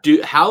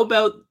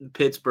about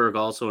Pittsburgh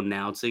also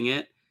announcing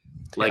it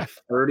like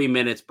 30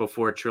 minutes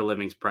before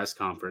Treliving's press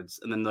conference,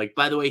 and then like,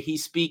 by the way,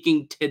 he's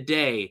speaking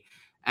today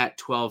at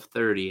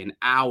 12:30, an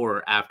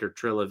hour after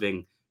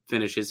Treliving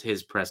finishes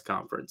his press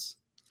conference.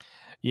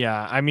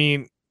 Yeah, I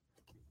mean,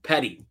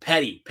 petty,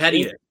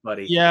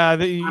 buddy. Yeah,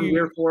 I'm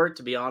here for it,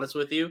 to be honest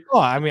with you. Oh,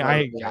 I mean,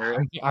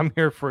 I'm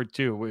here for it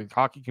too.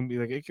 Hockey can be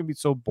like, it can be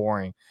so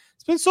boring.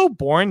 It's been so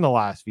boring the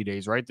last few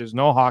days, right? There's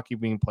no hockey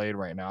being played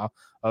right now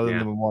other than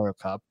the Memorial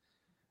Cup.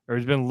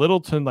 There's been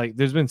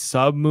there's been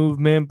sub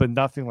movement, but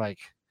nothing like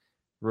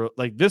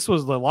this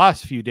was the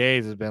last few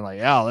days has been like,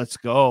 yeah, let's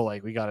go.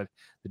 Like, we got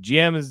the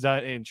GM is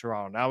done in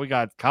Toronto. Now we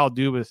got Kyle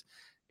Dubas,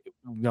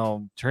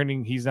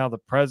 he's now the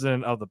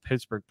president of the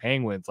Pittsburgh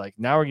Penguins. Like,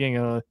 now we're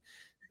getting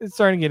it's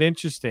starting to get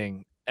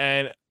interesting.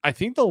 And I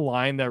think the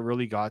line that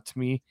really got to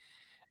me,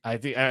 I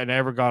think I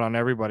never got on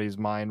everybody's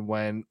mind,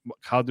 when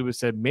Kyle Dubas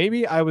said,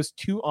 maybe I was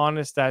too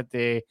honest that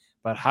day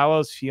about how I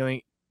was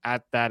feeling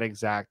at that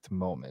exact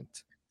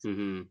moment.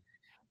 Mm-hmm.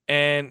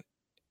 And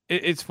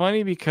it's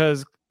funny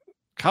because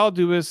Kyle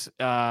Dubas,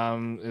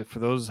 for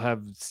those who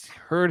have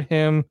heard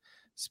him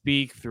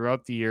speak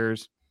throughout the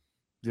years,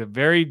 he's a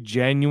very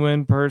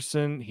genuine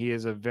person. He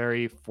is a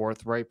very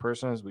forthright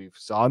person, as we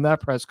saw in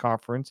that press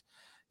conference.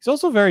 He's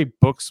also a very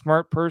book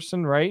smart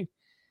person, right?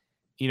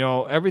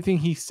 Everything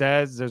he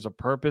says, there's a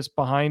purpose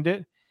behind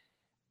it.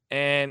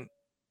 And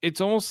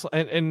it's almost,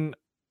 and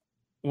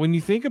when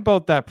you think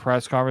about that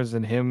press conference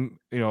and him,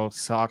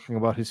 talking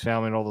about his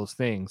family and all those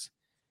things,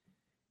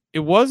 it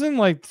wasn't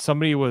like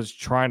somebody was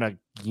trying to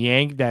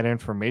yank that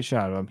information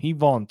out of him. He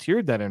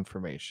volunteered that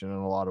information in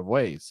a lot of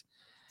ways.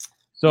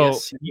 So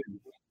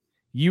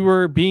you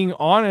were being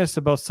honest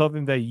about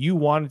something that you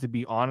wanted to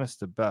be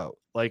honest about.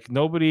 Like,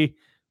 nobody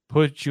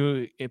put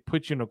you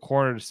in a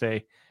corner to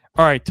say,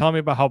 all right, tell me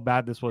about how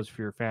bad this was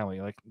for your family.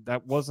 Like,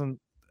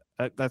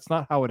 that's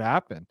not how it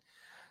happened.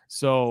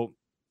 So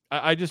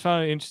I just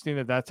found it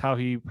interesting that's how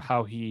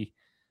he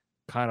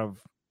kind of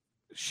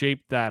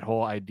shaped that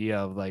whole idea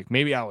of like,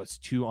 maybe I was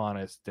too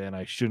honest and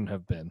I shouldn't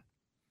have been.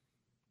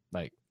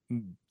 Like,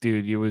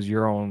 dude,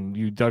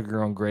 you dug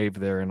your own grave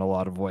there in a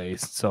lot of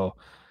ways. So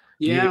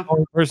the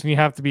only person you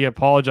have to be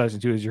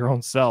apologizing to is your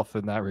own self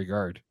in that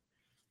regard.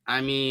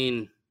 I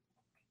mean,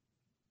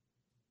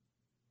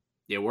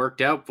 it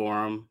worked out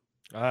for him.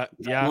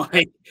 Yeah.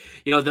 Like,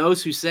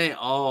 those who say,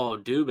 oh,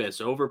 Dubas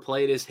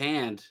overplayed his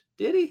hand.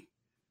 Did he?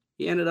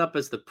 He ended up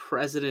as the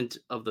president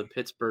of the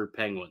Pittsburgh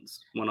Penguins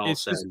when all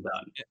said and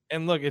done.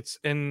 And look,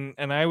 and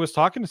I was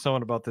talking to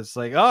someone about this,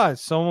 like,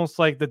 it's almost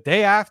like the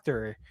day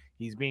after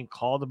He's being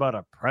called about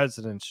a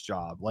president's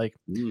job. Like,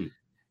 Mm.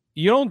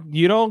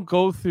 you don't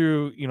go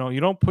through, you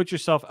don't put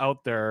yourself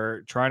out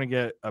there trying to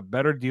get a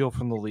better deal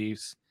from the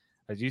Leafs,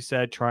 as you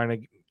said, trying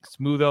to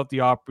smooth out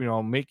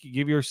the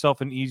give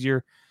yourself an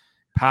easier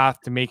path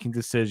to making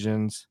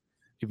decisions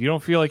if you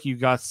don't feel like you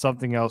got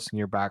something else in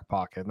your back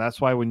pocket. And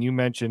that's why when you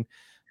mentioned,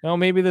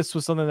 maybe this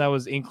was something that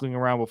was inkling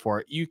around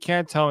before, you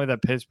can't tell me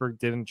that Pittsburgh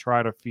didn't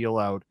try to feel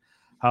out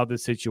how the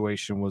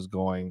situation was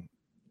going.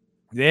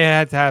 They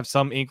had to have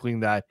some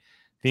inkling that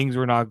things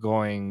were not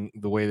going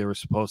the way they were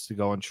supposed to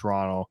go in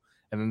Toronto.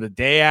 And then the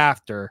day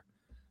after,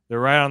 they're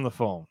right on the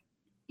phone.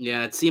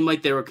 Yeah, it seemed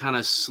like they were kind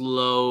of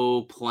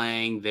slow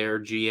playing their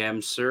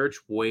GM search,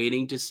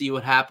 waiting to see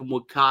what happened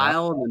with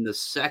Kyle. And then the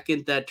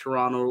second that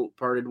Toronto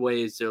parted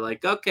ways, they're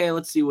like, okay,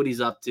 let's see what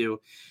he's up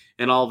to.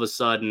 And all of a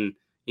sudden,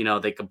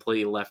 they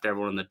completely left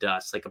everyone in the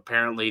dust. Like,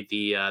 apparently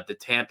the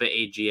Tampa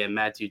AGM,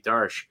 Matthew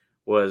Darche,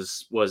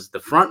 was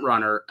the front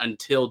runner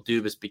until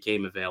Dubas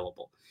became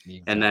available.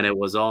 Exactly. And then it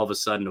was all of a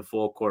sudden a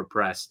full court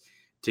press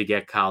to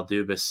get Kyle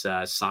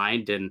Dubas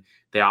signed, and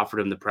they offered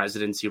him the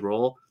presidency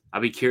role. I'll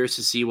be curious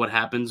to see what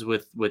happens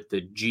with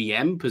the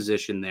GM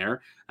position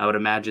there. I would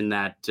imagine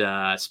that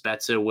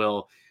Spezza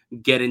will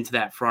get into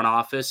that front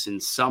office in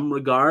some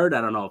regard.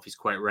 I don't know if he's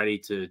quite ready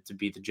to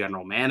be the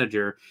general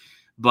manager,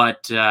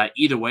 but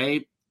either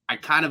way, I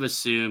kind of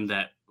assume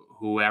that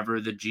whoever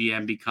the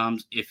GM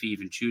becomes, if he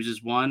even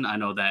chooses one, I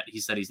know that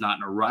he said he's not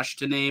in a rush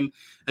to name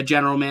a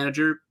general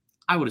manager.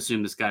 I would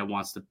assume this guy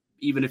wants to,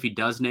 even if he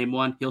does name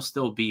one, he'll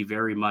still be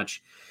very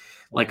much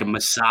like a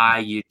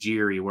Masai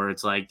Ujiri, where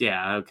it's like,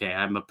 yeah, okay,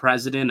 I'm a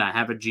president, I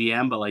have a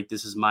GM, but like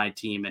this is my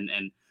team, and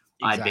exactly.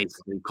 I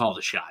basically call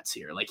the shots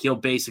here. Like he'll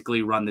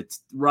basically run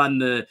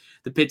the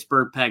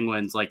Pittsburgh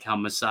Penguins like how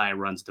Masai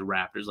runs the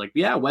Raptors. Like,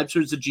 yeah,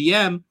 Webster's the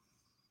GM,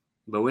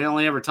 but we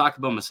only ever talk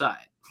about Masai.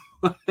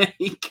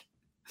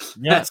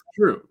 That's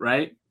true,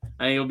 right?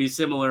 I think it'll be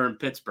similar in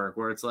Pittsburgh,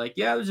 where it's like,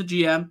 yeah, there's a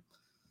GM,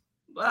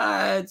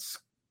 but it's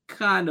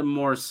kind of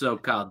more so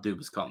Kyle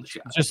Dubas calling the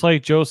shots. Just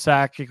like Joe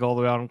Sakic all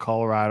the way out in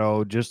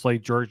Colorado, just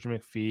like George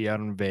McPhee out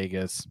in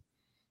Vegas.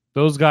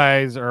 Those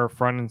guys are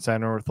front and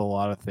center with a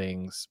lot of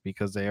things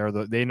because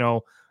they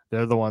know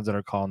they're the ones that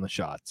are calling the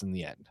shots in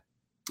the end.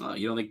 Oh,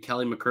 you don't think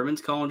Kelly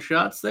McCrimmon's calling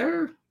shots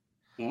there?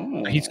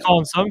 Oh. He's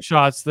calling some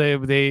shots. They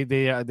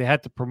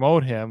had to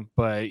promote him,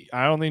 but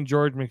I don't think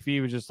George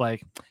McPhee was just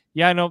like,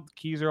 yeah, no,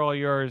 keys are all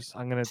yours.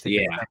 I'm gonna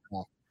take it back.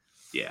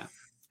 Yeah.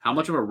 How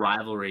much of a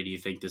rivalry do you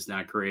think this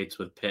now creates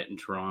with Pitt and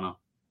Toronto?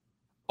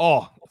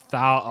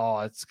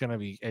 It's gonna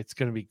be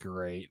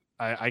great.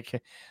 I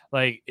can't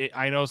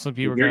I know some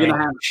people. You're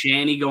gonna have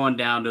Shanny going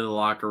down to the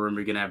locker room.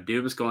 You're gonna have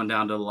Dubas going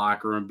down to the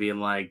locker room, being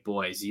like,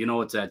 "Boys, you know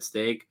what's at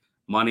stake?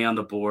 Money on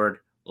the board.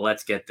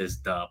 Let's get this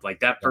dub." Like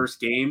that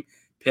first game,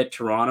 Pitt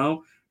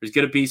Toronto. There's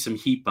gonna be some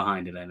heat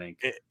behind it. I think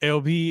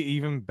it'll be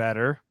even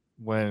better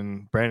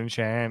when Brandon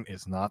Shanahan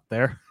is not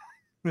there,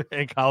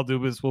 and Kyle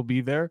Dubas will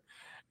be there.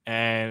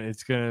 And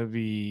it's gonna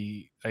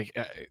be like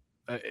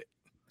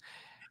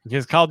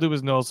because Kyle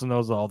Dubas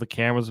knows all the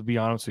cameras will be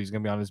on him, so he's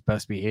gonna be on his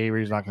best behavior.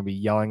 He's not gonna be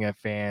yelling at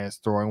fans,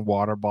 throwing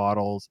water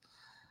bottles.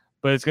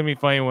 But it's gonna be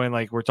funny when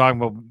we're talking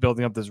about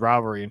building up this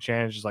rivalry, and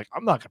Shannon's just like,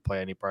 "I'm not gonna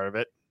play any part of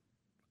it.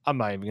 I'm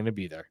not even gonna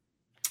be there."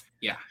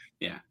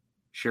 Yeah,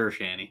 sure,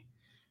 Shanny,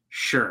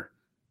 sure.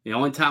 The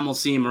only time we'll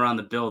see him around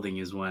the building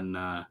is when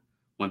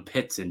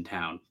Pitt's in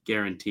town,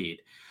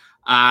 guaranteed.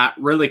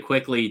 Really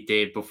quickly,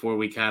 Dave, before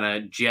we kind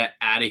of jet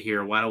out of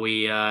here, why don't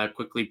we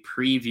quickly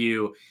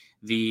preview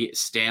the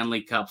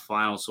Stanley Cup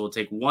final? So we'll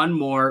take one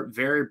more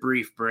very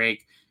brief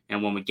break,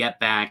 and when we get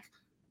back,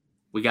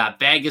 we got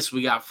Vegas,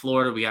 we got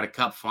Florida, we got a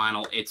Cup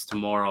final. It's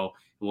tomorrow,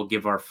 and we'll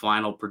give our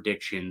final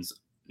predictions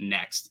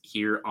next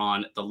here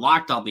on the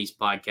Locked On Leafs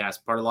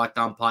podcast, part of Locked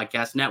On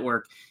Podcast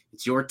Network.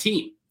 It's your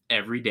team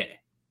every day.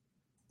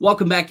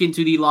 Welcome back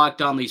into the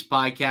Locked On Leafs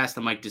podcast.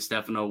 I'm Mike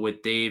DiStefano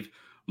with Dave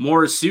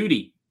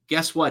Morisuti.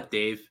 Guess what,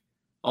 Dave?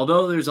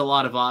 Although there's a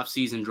lot of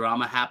offseason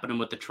drama happening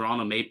with the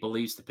Toronto Maple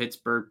Leafs, the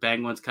Pittsburgh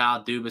Penguins,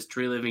 Kyle Dubas,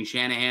 Treliving,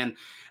 Shanahan,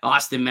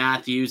 Austin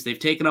Matthews, they've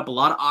taken up a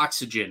lot of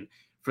oxygen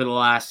for the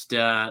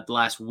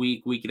last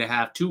week and a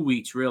half, 2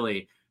 weeks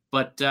really.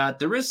 But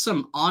there is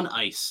some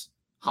on-ice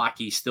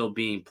hockey still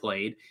being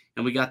played,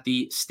 and we got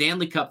the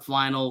Stanley Cup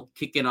final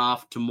kicking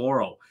off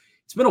tomorrow.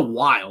 It's been a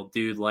while,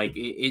 dude. Like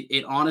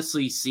it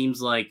honestly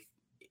seems like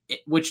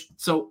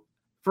so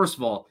first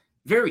of all,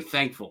 very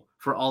thankful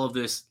for all of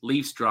this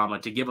Leafs drama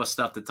to give us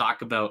stuff to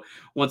talk about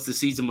once the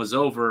season was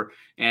over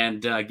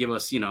and give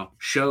us,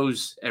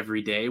 shows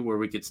every day where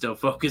we could still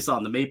focus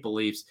on the Maple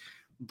Leafs.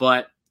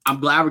 But I'm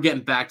glad we're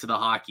getting back to the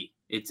hockey.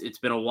 It's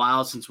been a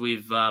while since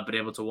we've been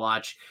able to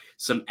watch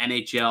some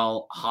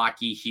NHL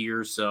hockey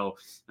here. So,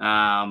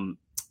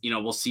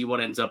 we'll see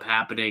what ends up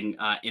happening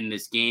in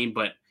this game.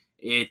 But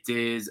it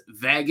is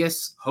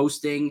Vegas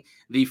hosting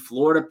the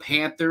Florida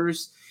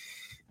Panthers.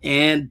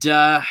 And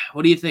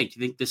what do you think? Do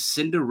you think the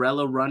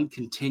Cinderella run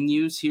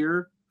continues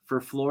here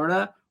for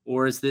Florida?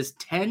 Or is this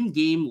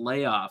 10-game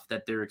layoff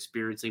that they're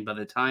experiencing by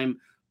the time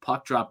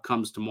puck drop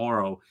comes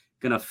tomorrow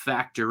going to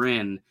factor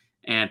in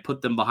and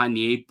put them behind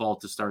the 8 ball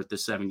to start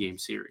this 7-game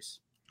series.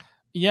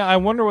 Yeah, I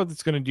wonder what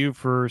it's going to do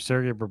for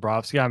Sergei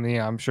Bobrovsky. I mean,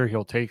 I'm sure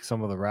he'll take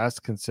some of the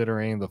rest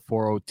considering the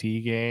 4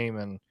 OT game.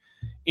 And,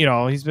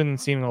 he's been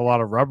seeing a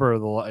lot of rubber,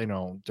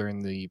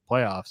 during the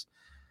playoffs.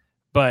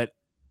 But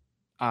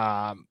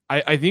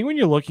I think when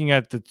you're looking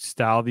at the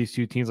style of these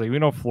two teams, like we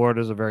know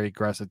Florida's a very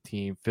aggressive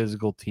team,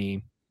 physical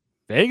team.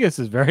 Vegas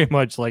is very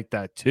much like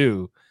that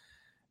too.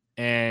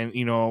 And,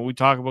 we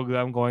talk about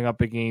them going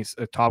up against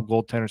a top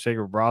goaltender, Sergei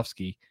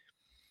Bobrovsky.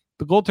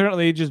 The goaltender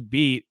they just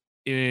beat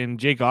in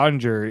Jake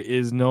Ottinger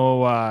is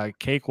no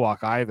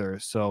cakewalk either.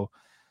 So,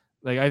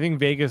 like, I think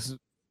Vegas,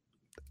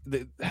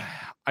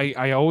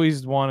 I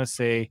always want to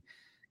say,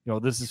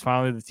 this is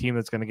finally the team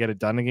that's going to get it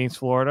done against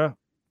Florida.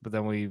 But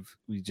then we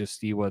just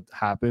see what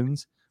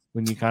happens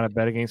when you kind of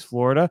bet against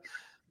Florida.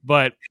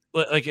 But,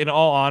 like, in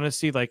all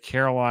honesty, like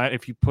Carolina,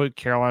 if you put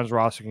Carolina's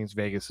roster against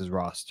Vegas's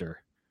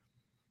roster,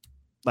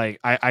 like,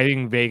 I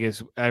think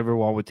Vegas,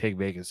 everyone would take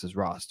Vegas's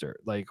roster,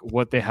 like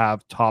what they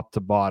have top to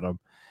bottom.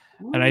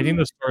 And I think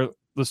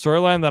the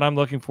storyline that I'm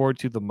looking forward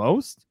to the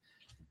most,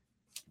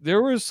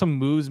 there was some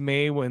moves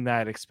made when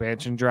that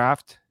expansion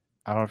draft.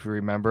 I don't know if you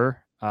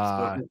remember.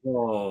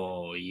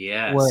 Oh,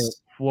 yes. Where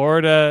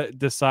Florida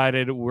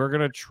decided we're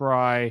going to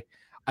try.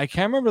 I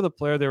can't remember the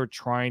player they were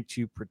trying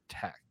to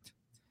protect.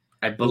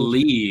 I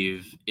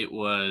believe it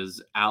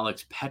was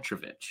Alex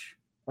Petrovich.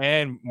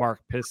 And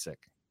Mark Pysyk.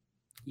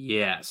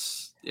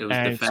 Yes. It was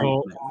and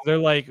so they're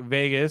like,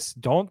 Vegas,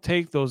 don't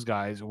take those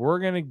guys. We're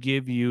going to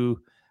give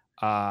you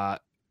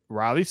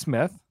Riley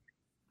Smith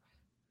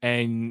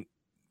and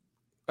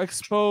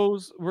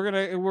expose.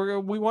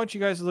 We want you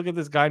guys to look at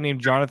this guy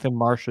named Jonathan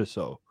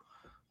Marchessault,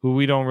 who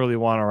we don't really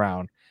want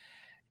around.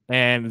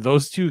 And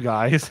those two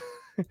guys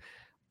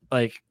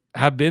like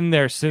have been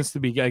there since the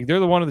beginning. Like,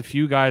 they're one of the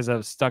few guys that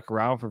have stuck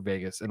around for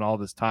Vegas in all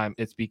this time.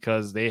 It's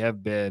because they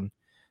have been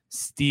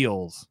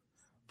steals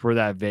for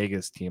that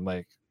Vegas team.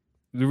 Like,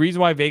 the reason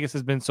why Vegas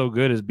has been so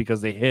good is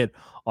because they hit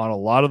on a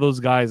lot of those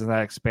guys in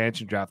that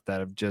expansion draft that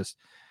have just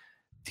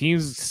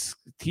teams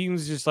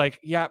just like,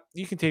 yeah,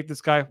 you can take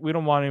this guy. We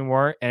don't want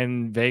anymore.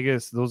 And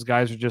Vegas, those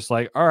guys are just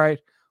like, all right,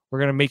 we're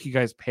going to make you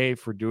guys pay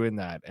for doing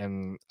that.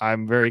 And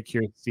I'm very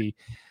curious to see,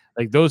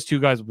 like, those two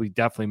guys will be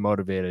definitely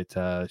motivated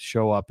to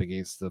show up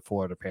against the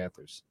Florida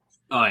Panthers.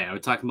 Oh, yeah. We're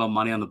talking about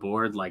money on the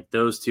board. Like,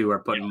 those two are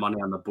putting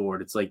money on the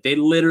board. It's like they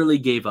literally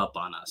gave up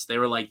on us. They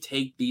were like,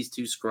 take these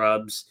two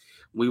scrubs.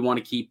 We want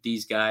to keep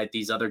these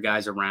other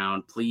guys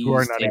around. Please. Who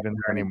are not even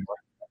there anymore.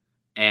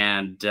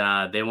 And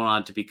they went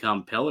on to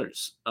become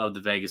pillars of the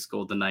Vegas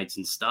Golden Knights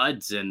and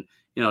studs. And,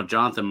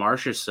 Jonathan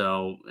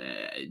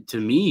Marchessault, to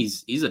me,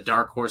 he's a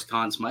dark horse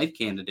Conn Smythe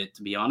candidate,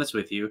 to be honest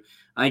with you.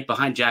 I think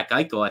behind Jack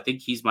Eichel, I think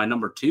he's my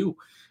number 2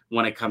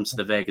 when it comes to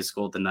the Vegas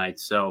Golden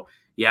Knights. So,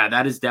 yeah,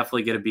 that is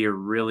definitely going to be a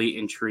really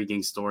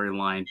intriguing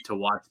storyline to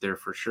watch there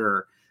for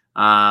sure.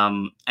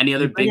 Any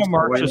other big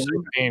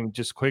name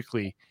just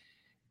quickly?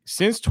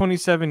 Since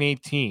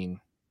 27-18,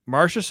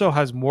 Marchessault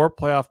has more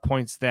playoff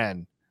points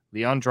than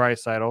Leon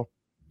Draisaitl,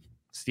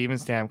 Steven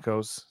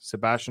Stamkos,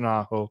 Sebastian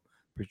Aho,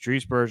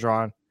 Patrice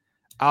Bergeron,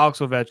 Alex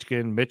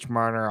Ovechkin, Mitch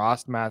Marner,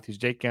 Austin Matthews,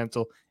 Jake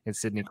Gensel, and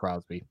Sidney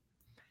Crosby.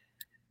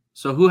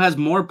 So who has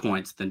more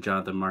points than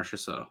Jonathan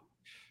Marchessault?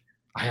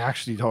 I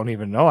actually don't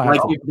even know.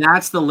 If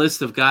that's the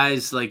list of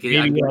guys, like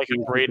maybe like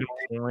a Braden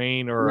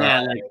Point or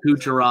like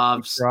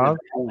Kucherov's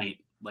point,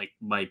 like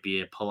might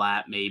be a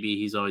Palat. Maybe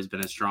he's always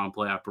been a strong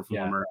playoff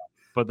performer.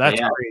 Yeah, but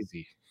that's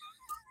crazy.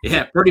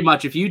 Yeah, pretty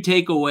much. If you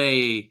take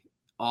away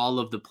all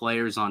of the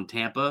players on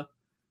Tampa,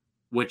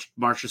 which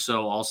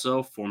Marchessault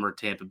also former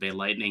Tampa Bay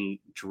Lightning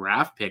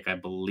draft pick, I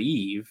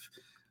believe.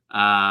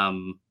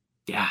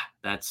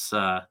 That's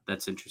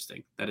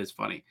interesting. That is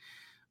funny.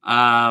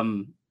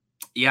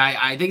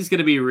 I think it's going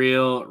to be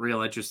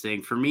real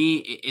interesting. For me,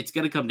 it's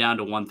going to come down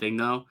to one thing,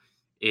 though,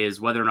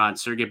 is whether or not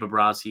Sergei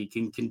Bobrovsky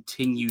can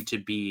continue to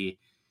be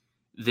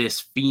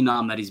this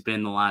phenom that he's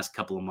been the last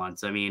couple of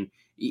months. I mean,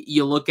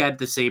 you look at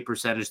the save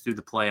percentage through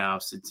the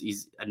playoffs.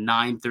 He's a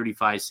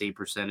 .935 save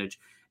percentage,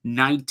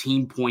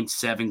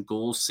 19.7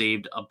 goals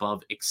saved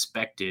above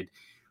expected.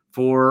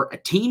 For a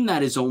team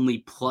that is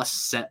only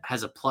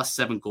has a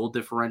 +7 goal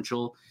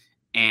differential,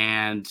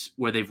 and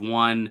where they've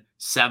won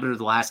 7 of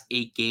the last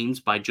 8 games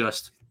by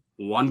just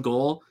 1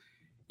 goal.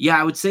 Yeah,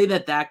 I would say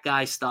that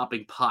guy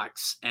stopping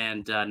pucks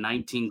and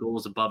 19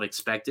 goals above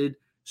expected,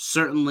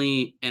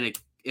 certainly an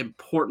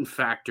important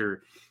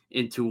factor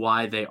into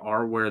why they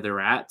are where they're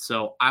at.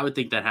 So I would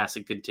think that has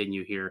to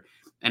continue here.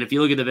 And if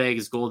you look at the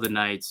Vegas Golden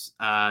Knights,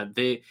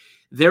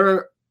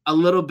 they're a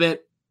little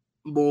bit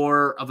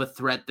more of a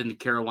threat than the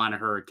Carolina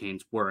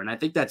Hurricanes were. And I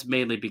think that's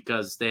mainly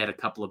because they had a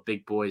couple of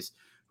big boys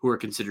who are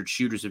considered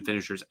shooters and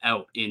finishers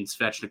out in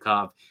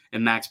Svechnikov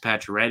and Max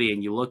Pacioretty.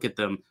 And you look at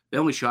them, they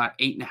only shot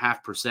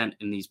 8.5%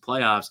 in these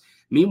playoffs.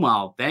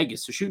 Meanwhile,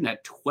 Vegas, they're shooting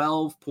at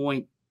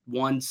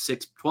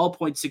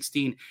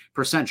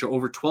 12.16%, so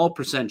over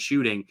 12%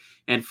 shooting.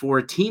 And for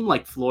a team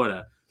like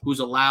Florida, who's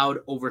allowed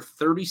over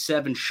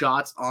 37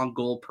 shots on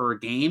goal per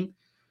game,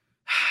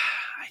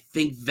 I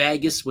think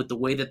Vegas, with the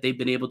way that they've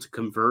been able to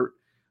convert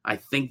I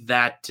think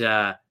that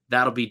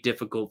that'll be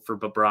difficult for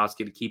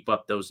Bobrovsky to keep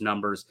up those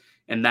numbers.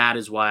 And that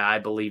is why I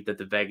believe that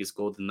the Vegas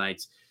Golden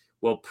Knights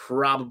will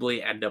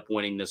probably end up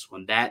winning this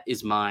one. That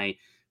is my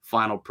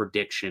final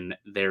prediction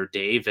there,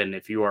 Dave. And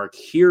if you are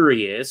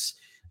curious,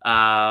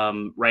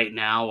 right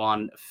now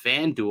on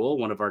FanDuel,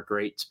 one of our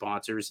great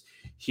sponsors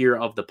here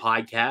of the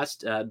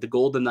podcast, the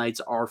Golden Knights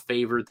are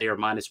favored. They are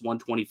minus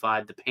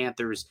 125. The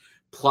Panthers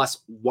plus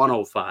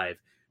 105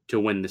 to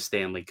win the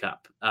Stanley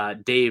Cup.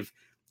 Dave,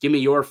 give me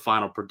your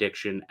final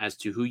prediction as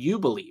to who you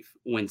believe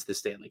wins the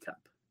Stanley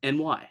Cup and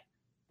why.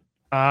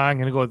 I'm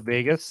going to go with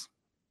Vegas.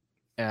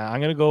 I'm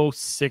going to go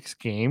 6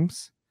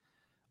 games.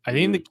 I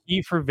think the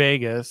key for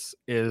Vegas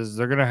is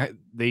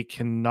they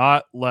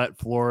cannot let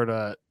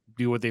Florida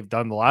do what they've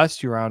done the last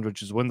 2 rounds,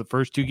 which is win the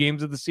first 2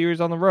 games of the series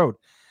on the road.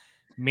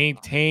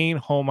 Maintain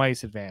home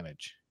ice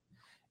advantage.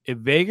 If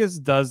Vegas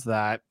does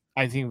that,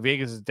 I think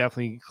Vegas is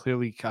definitely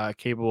clearly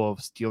capable of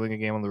stealing a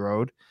game on the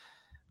road.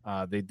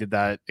 They did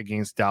that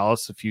against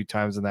Dallas a few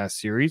times in that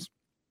series.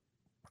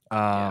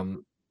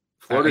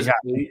 Florida's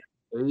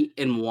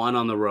 8-1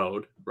 on the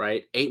road,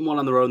 right? 8-1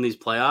 on the road in these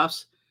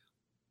playoffs,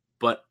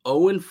 but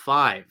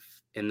 0-5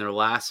 in their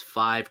last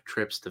 5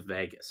 trips to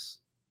Vegas.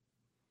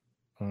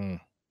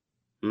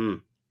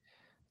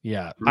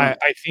 Yeah,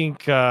 I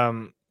think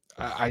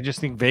I just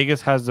think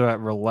Vegas has that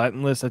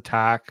relentless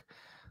attack.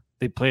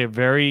 They play a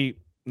very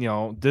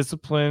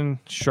disciplined,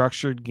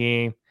 structured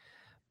game,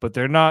 but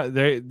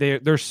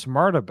they're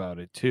smart about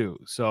it too.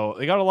 So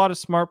they got a lot of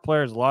smart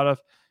players, a lot of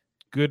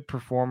good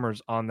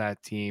performers on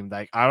that team.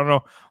 Like, I don't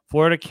know,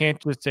 Florida can't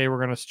just say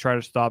we're going to try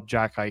to stop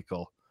Jack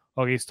Eichel.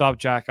 Okay, stop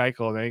Jack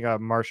Eichel, and then you got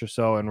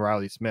Marchessault and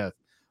Riley Smith.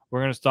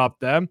 We're going to stop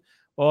them.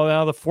 Well,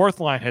 now the fourth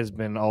line has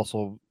been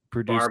also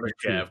produced.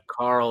 Barbashev,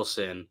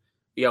 Carlson.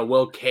 You got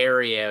Will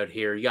Carey out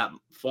here. You got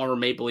former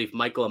Maple Leaf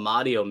Michael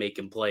Amadio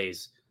making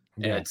plays.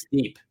 Yeah, it's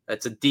deep.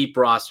 That's a deep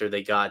roster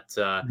they got.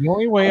 The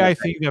only way I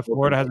think that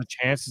Florida has a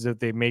chance is if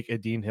they make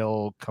Adin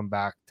Hill come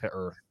back to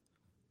earth.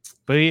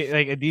 But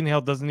Adin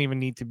Hill doesn't even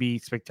need to be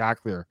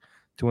spectacular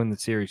to win the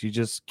series. He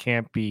just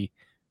can't be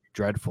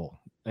dreadful.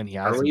 And he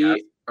has.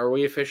 Are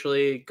we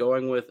officially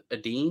going with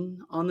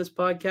Adin on this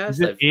podcast? Is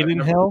it Adin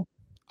Hill?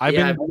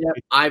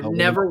 I've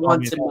never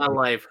once in my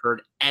life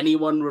heard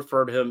anyone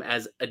refer to him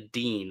as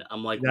Adin.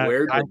 I'm like,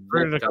 where did I've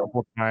heard it a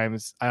couple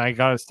times, and I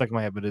got it stuck in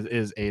my head, but it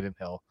is Adin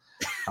Hill.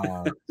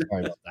 Sorry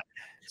about that.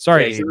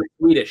 Sorry, he's not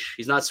Swedish.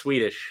 He's not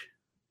Swedish.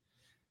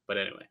 But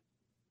anyway.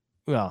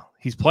 Well,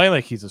 he's playing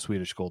like he's a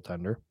Swedish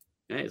goaltender.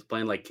 Yeah, he's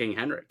playing like King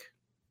Henrik.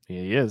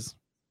 He is.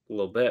 A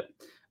little bit.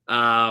 You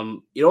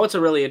know what's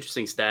a really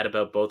interesting stat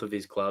about both of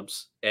these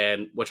clubs,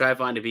 and which I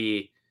find to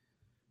be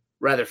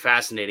rather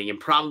fascinating and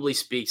probably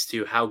speaks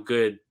to how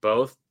good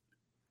both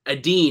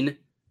Adin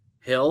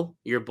Hill,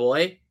 your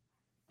boy,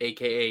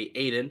 a.k.a.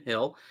 Adin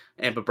Hill,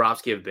 and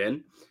Bobrovsky have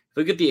been.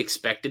 Look at the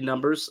expected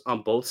numbers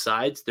on both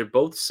sides. They're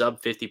both sub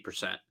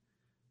 50%.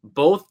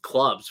 Both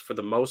clubs, for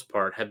the most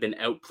part, have been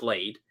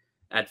outplayed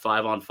at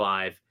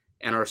 5-on-5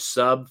 and are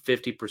sub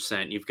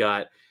 50%. You've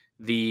got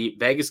the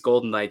Vegas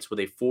Golden Knights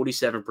with a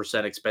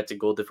 47% expected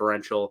goal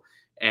differential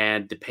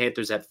and the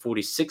Panthers at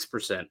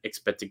 46%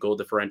 expected goal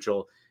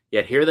differential.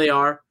 Yet here they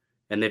are,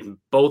 and they've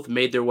both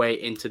made their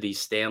way into the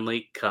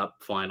Stanley Cup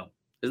final.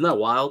 Isn't that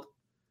wild?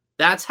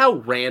 That's how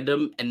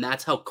random and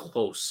that's how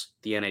close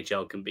the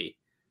NHL can be.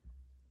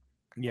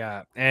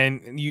 Yeah,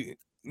 and you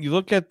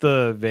look at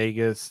the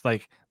Vegas,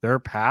 like their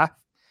path,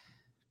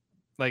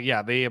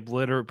 they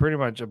pretty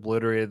much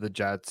obliterated the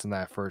Jets in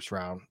that first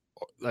round.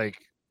 Like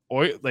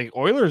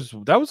Oilers,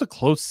 that was a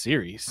close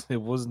series.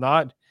 It was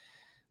not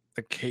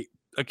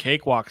a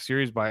cakewalk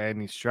series by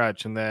any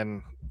stretch. And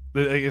then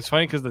it's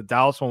funny because the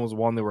Dallas one was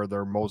one they were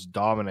their most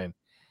dominant,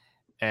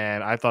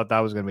 and I thought that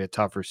was going to be a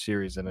tougher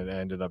series than it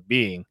ended up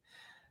being.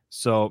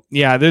 So,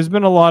 yeah, there's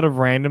been a lot of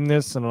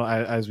randomness and,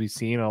 as we've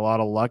seen, a lot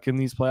of luck in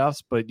these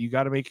playoffs, but you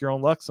got to make your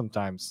own luck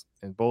sometimes.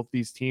 And both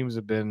these teams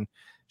have been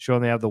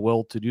showing they have the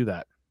will to do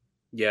that.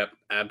 Yep,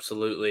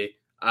 absolutely.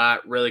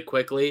 Really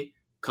quickly,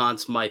 Conn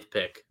Smythe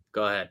pick.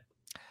 Go ahead.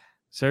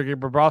 Sergei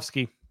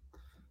Bobrovsky.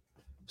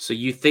 So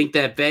you think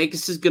that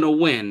Vegas is going to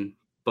win,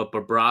 but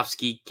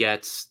Bobrovsky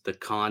gets the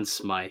Conn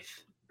Smythe?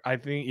 I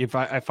think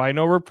if I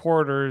know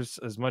reporters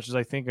as much as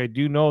I think I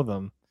do know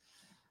them,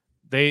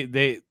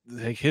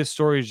 his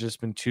story has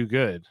just been too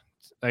good.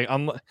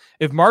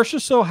 If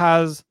Marchessault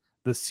has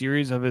the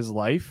series of his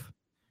life,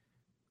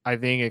 I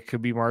think it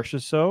could be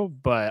Marchessault,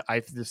 but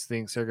I just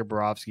think Sergei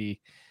Bobrovsky,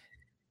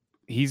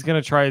 he's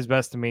going to try his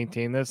best to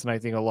maintain this, and I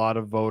think a lot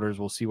of voters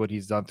will see what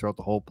he's done throughout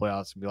the whole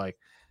playoffs and be like,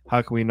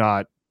 how can we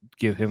not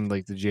give him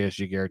like the J.S.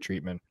 Giguère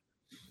treatment?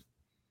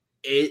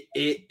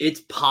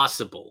 It's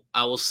possible.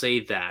 I will say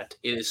that.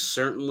 It is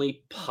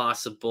certainly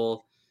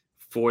possible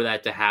for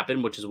that to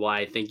happen, which is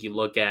why I think you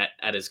look at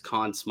his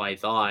Conn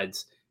Smythe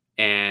odds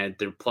and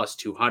they're plus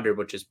 200,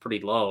 which is pretty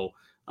low,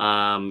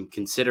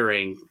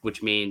 considering,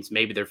 which means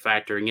maybe they're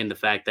factoring in the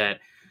fact that,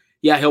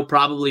 yeah, he'll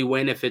probably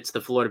win if it's the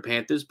Florida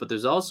Panthers, but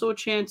there's also a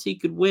chance he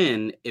could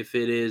win if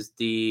it is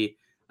the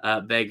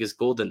Vegas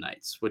Golden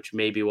Knights, which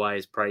may be why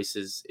his price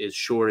is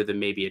shorter than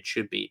maybe it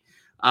should be.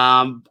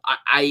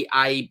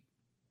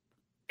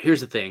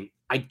 Here's the thing.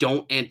 I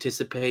don't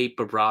anticipate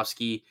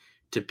Bobrovsky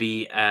to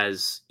be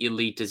as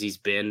elite as he's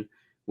been,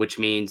 which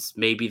means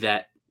maybe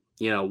that,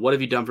 what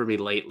have you done for me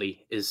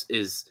lately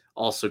is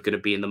also going to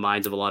be in the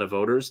minds of a lot of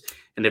voters.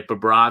 And if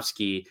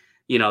Bobrovsky,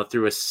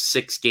 through a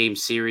 6-game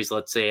series,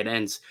 let's say it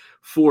ends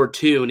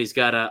 4-2 and he's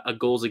got a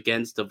goals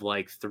against of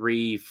like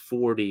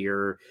 340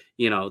 or,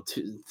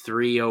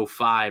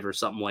 305 or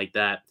something like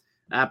that,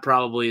 that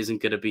probably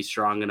isn't going to be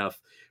strong enough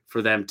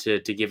for them to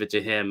give it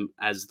to him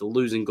as the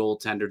losing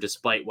goaltender,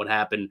 despite what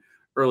happened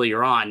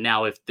earlier on.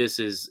 Now, if this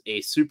is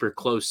a super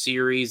close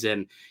series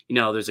and,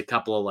 there's a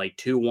couple of like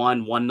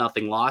 2-1,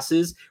 1-0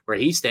 losses where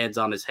he stands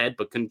on his head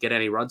but couldn't get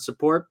any run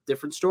support,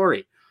 different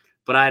story.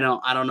 But I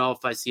don't know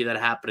if I see that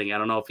happening. I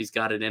don't know if he's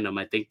got it in him.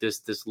 I think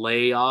this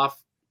layoff,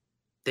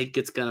 I think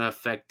it's going to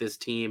affect this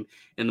team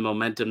in the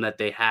momentum that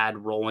they had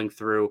rolling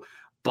through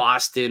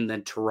Boston,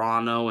 then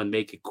Toronto, and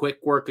make it quick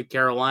work of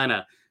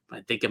Carolina. But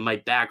I think it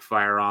might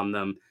backfire on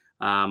them.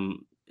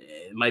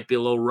 It might be a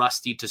little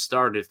rusty to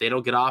start. If they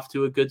don't get off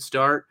to a good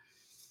start,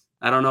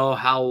 I don't know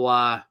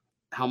how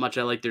much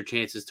I like their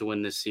chances to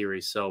win this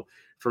series. So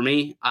for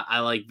me, I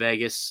like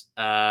Vegas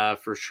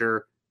for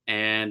sure.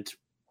 And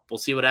we'll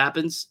see what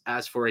happens.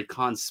 As for a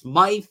Conn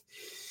Smythe,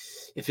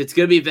 if it's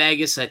going to be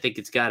Vegas, I think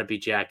it's got to be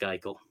Jack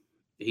Eichel.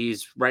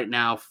 He's right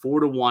now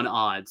 4-1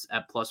 odds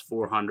at plus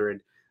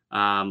 400.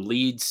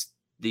 Leads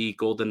the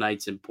Golden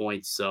Knights in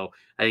points. So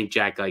I think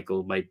Jack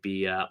Eichel might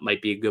be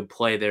a good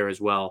play there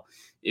as well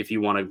if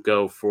you want to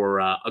go for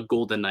a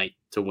Golden Knight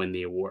to win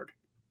the award.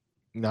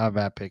 Not a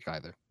bad pick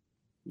either.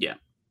 Yeah.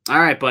 All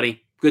right,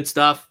 buddy. Good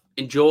stuff.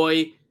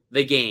 Enjoy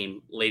the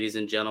game, ladies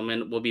and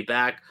gentlemen. We'll be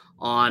back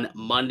on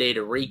Monday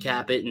to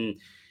recap it and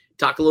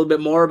talk a little bit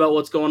more about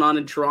what's going on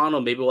in Toronto.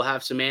 Maybe we'll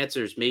have some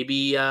answers.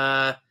 Maybe,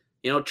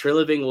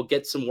 Treliving will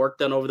get some work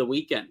done over the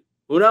weekend.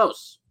 Who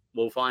knows?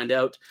 We'll find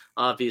out,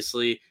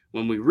 obviously,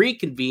 when we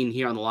reconvene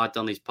here on the Locked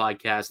On Leafs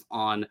podcast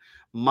on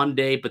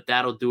Monday. But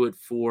that'll do it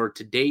for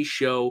today's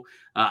show.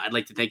 I'd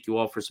like to thank you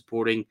all for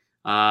supporting,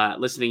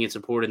 listening and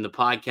supporting the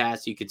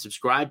podcast. You can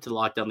subscribe to the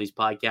Locked On Leafs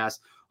podcast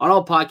on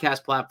all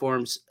podcast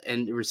platforms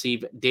and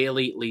receive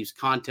daily Leafs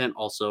content.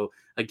 Also,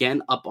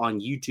 again, up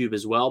on YouTube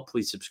as well.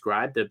 Please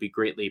subscribe. That'd be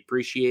greatly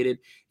appreciated.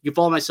 You can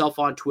follow myself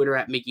on Twitter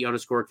at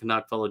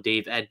Mickey_Canuck. Follow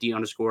Dave at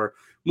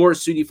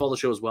D_Morrisudi. Follow the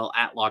show as well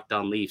at Locked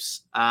On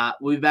Leafs.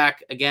 We'll be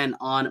back again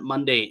on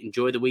Monday.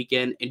 Enjoy the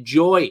weekend.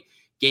 Enjoy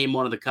Game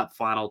 1 of the Cup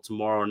final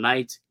tomorrow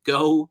night.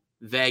 Go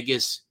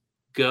Vegas.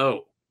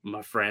 Go,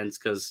 my friends.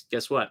 Because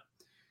guess what?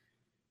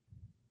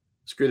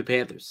 Screw the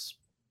Panthers.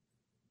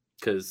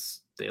 Because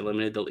they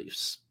eliminated the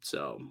Leafs.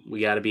 So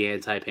we got to be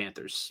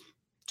anti-Panthers.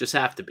 Just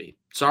have to be.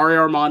 Sorry,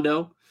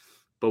 Armando,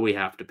 but we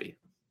have to be.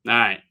 All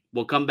right.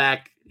 We'll come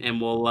back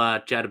and we'll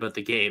chat about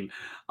the game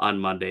on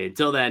Monday.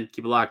 Until then,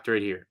 keep it locked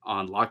right here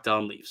on Locked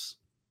On Leafs.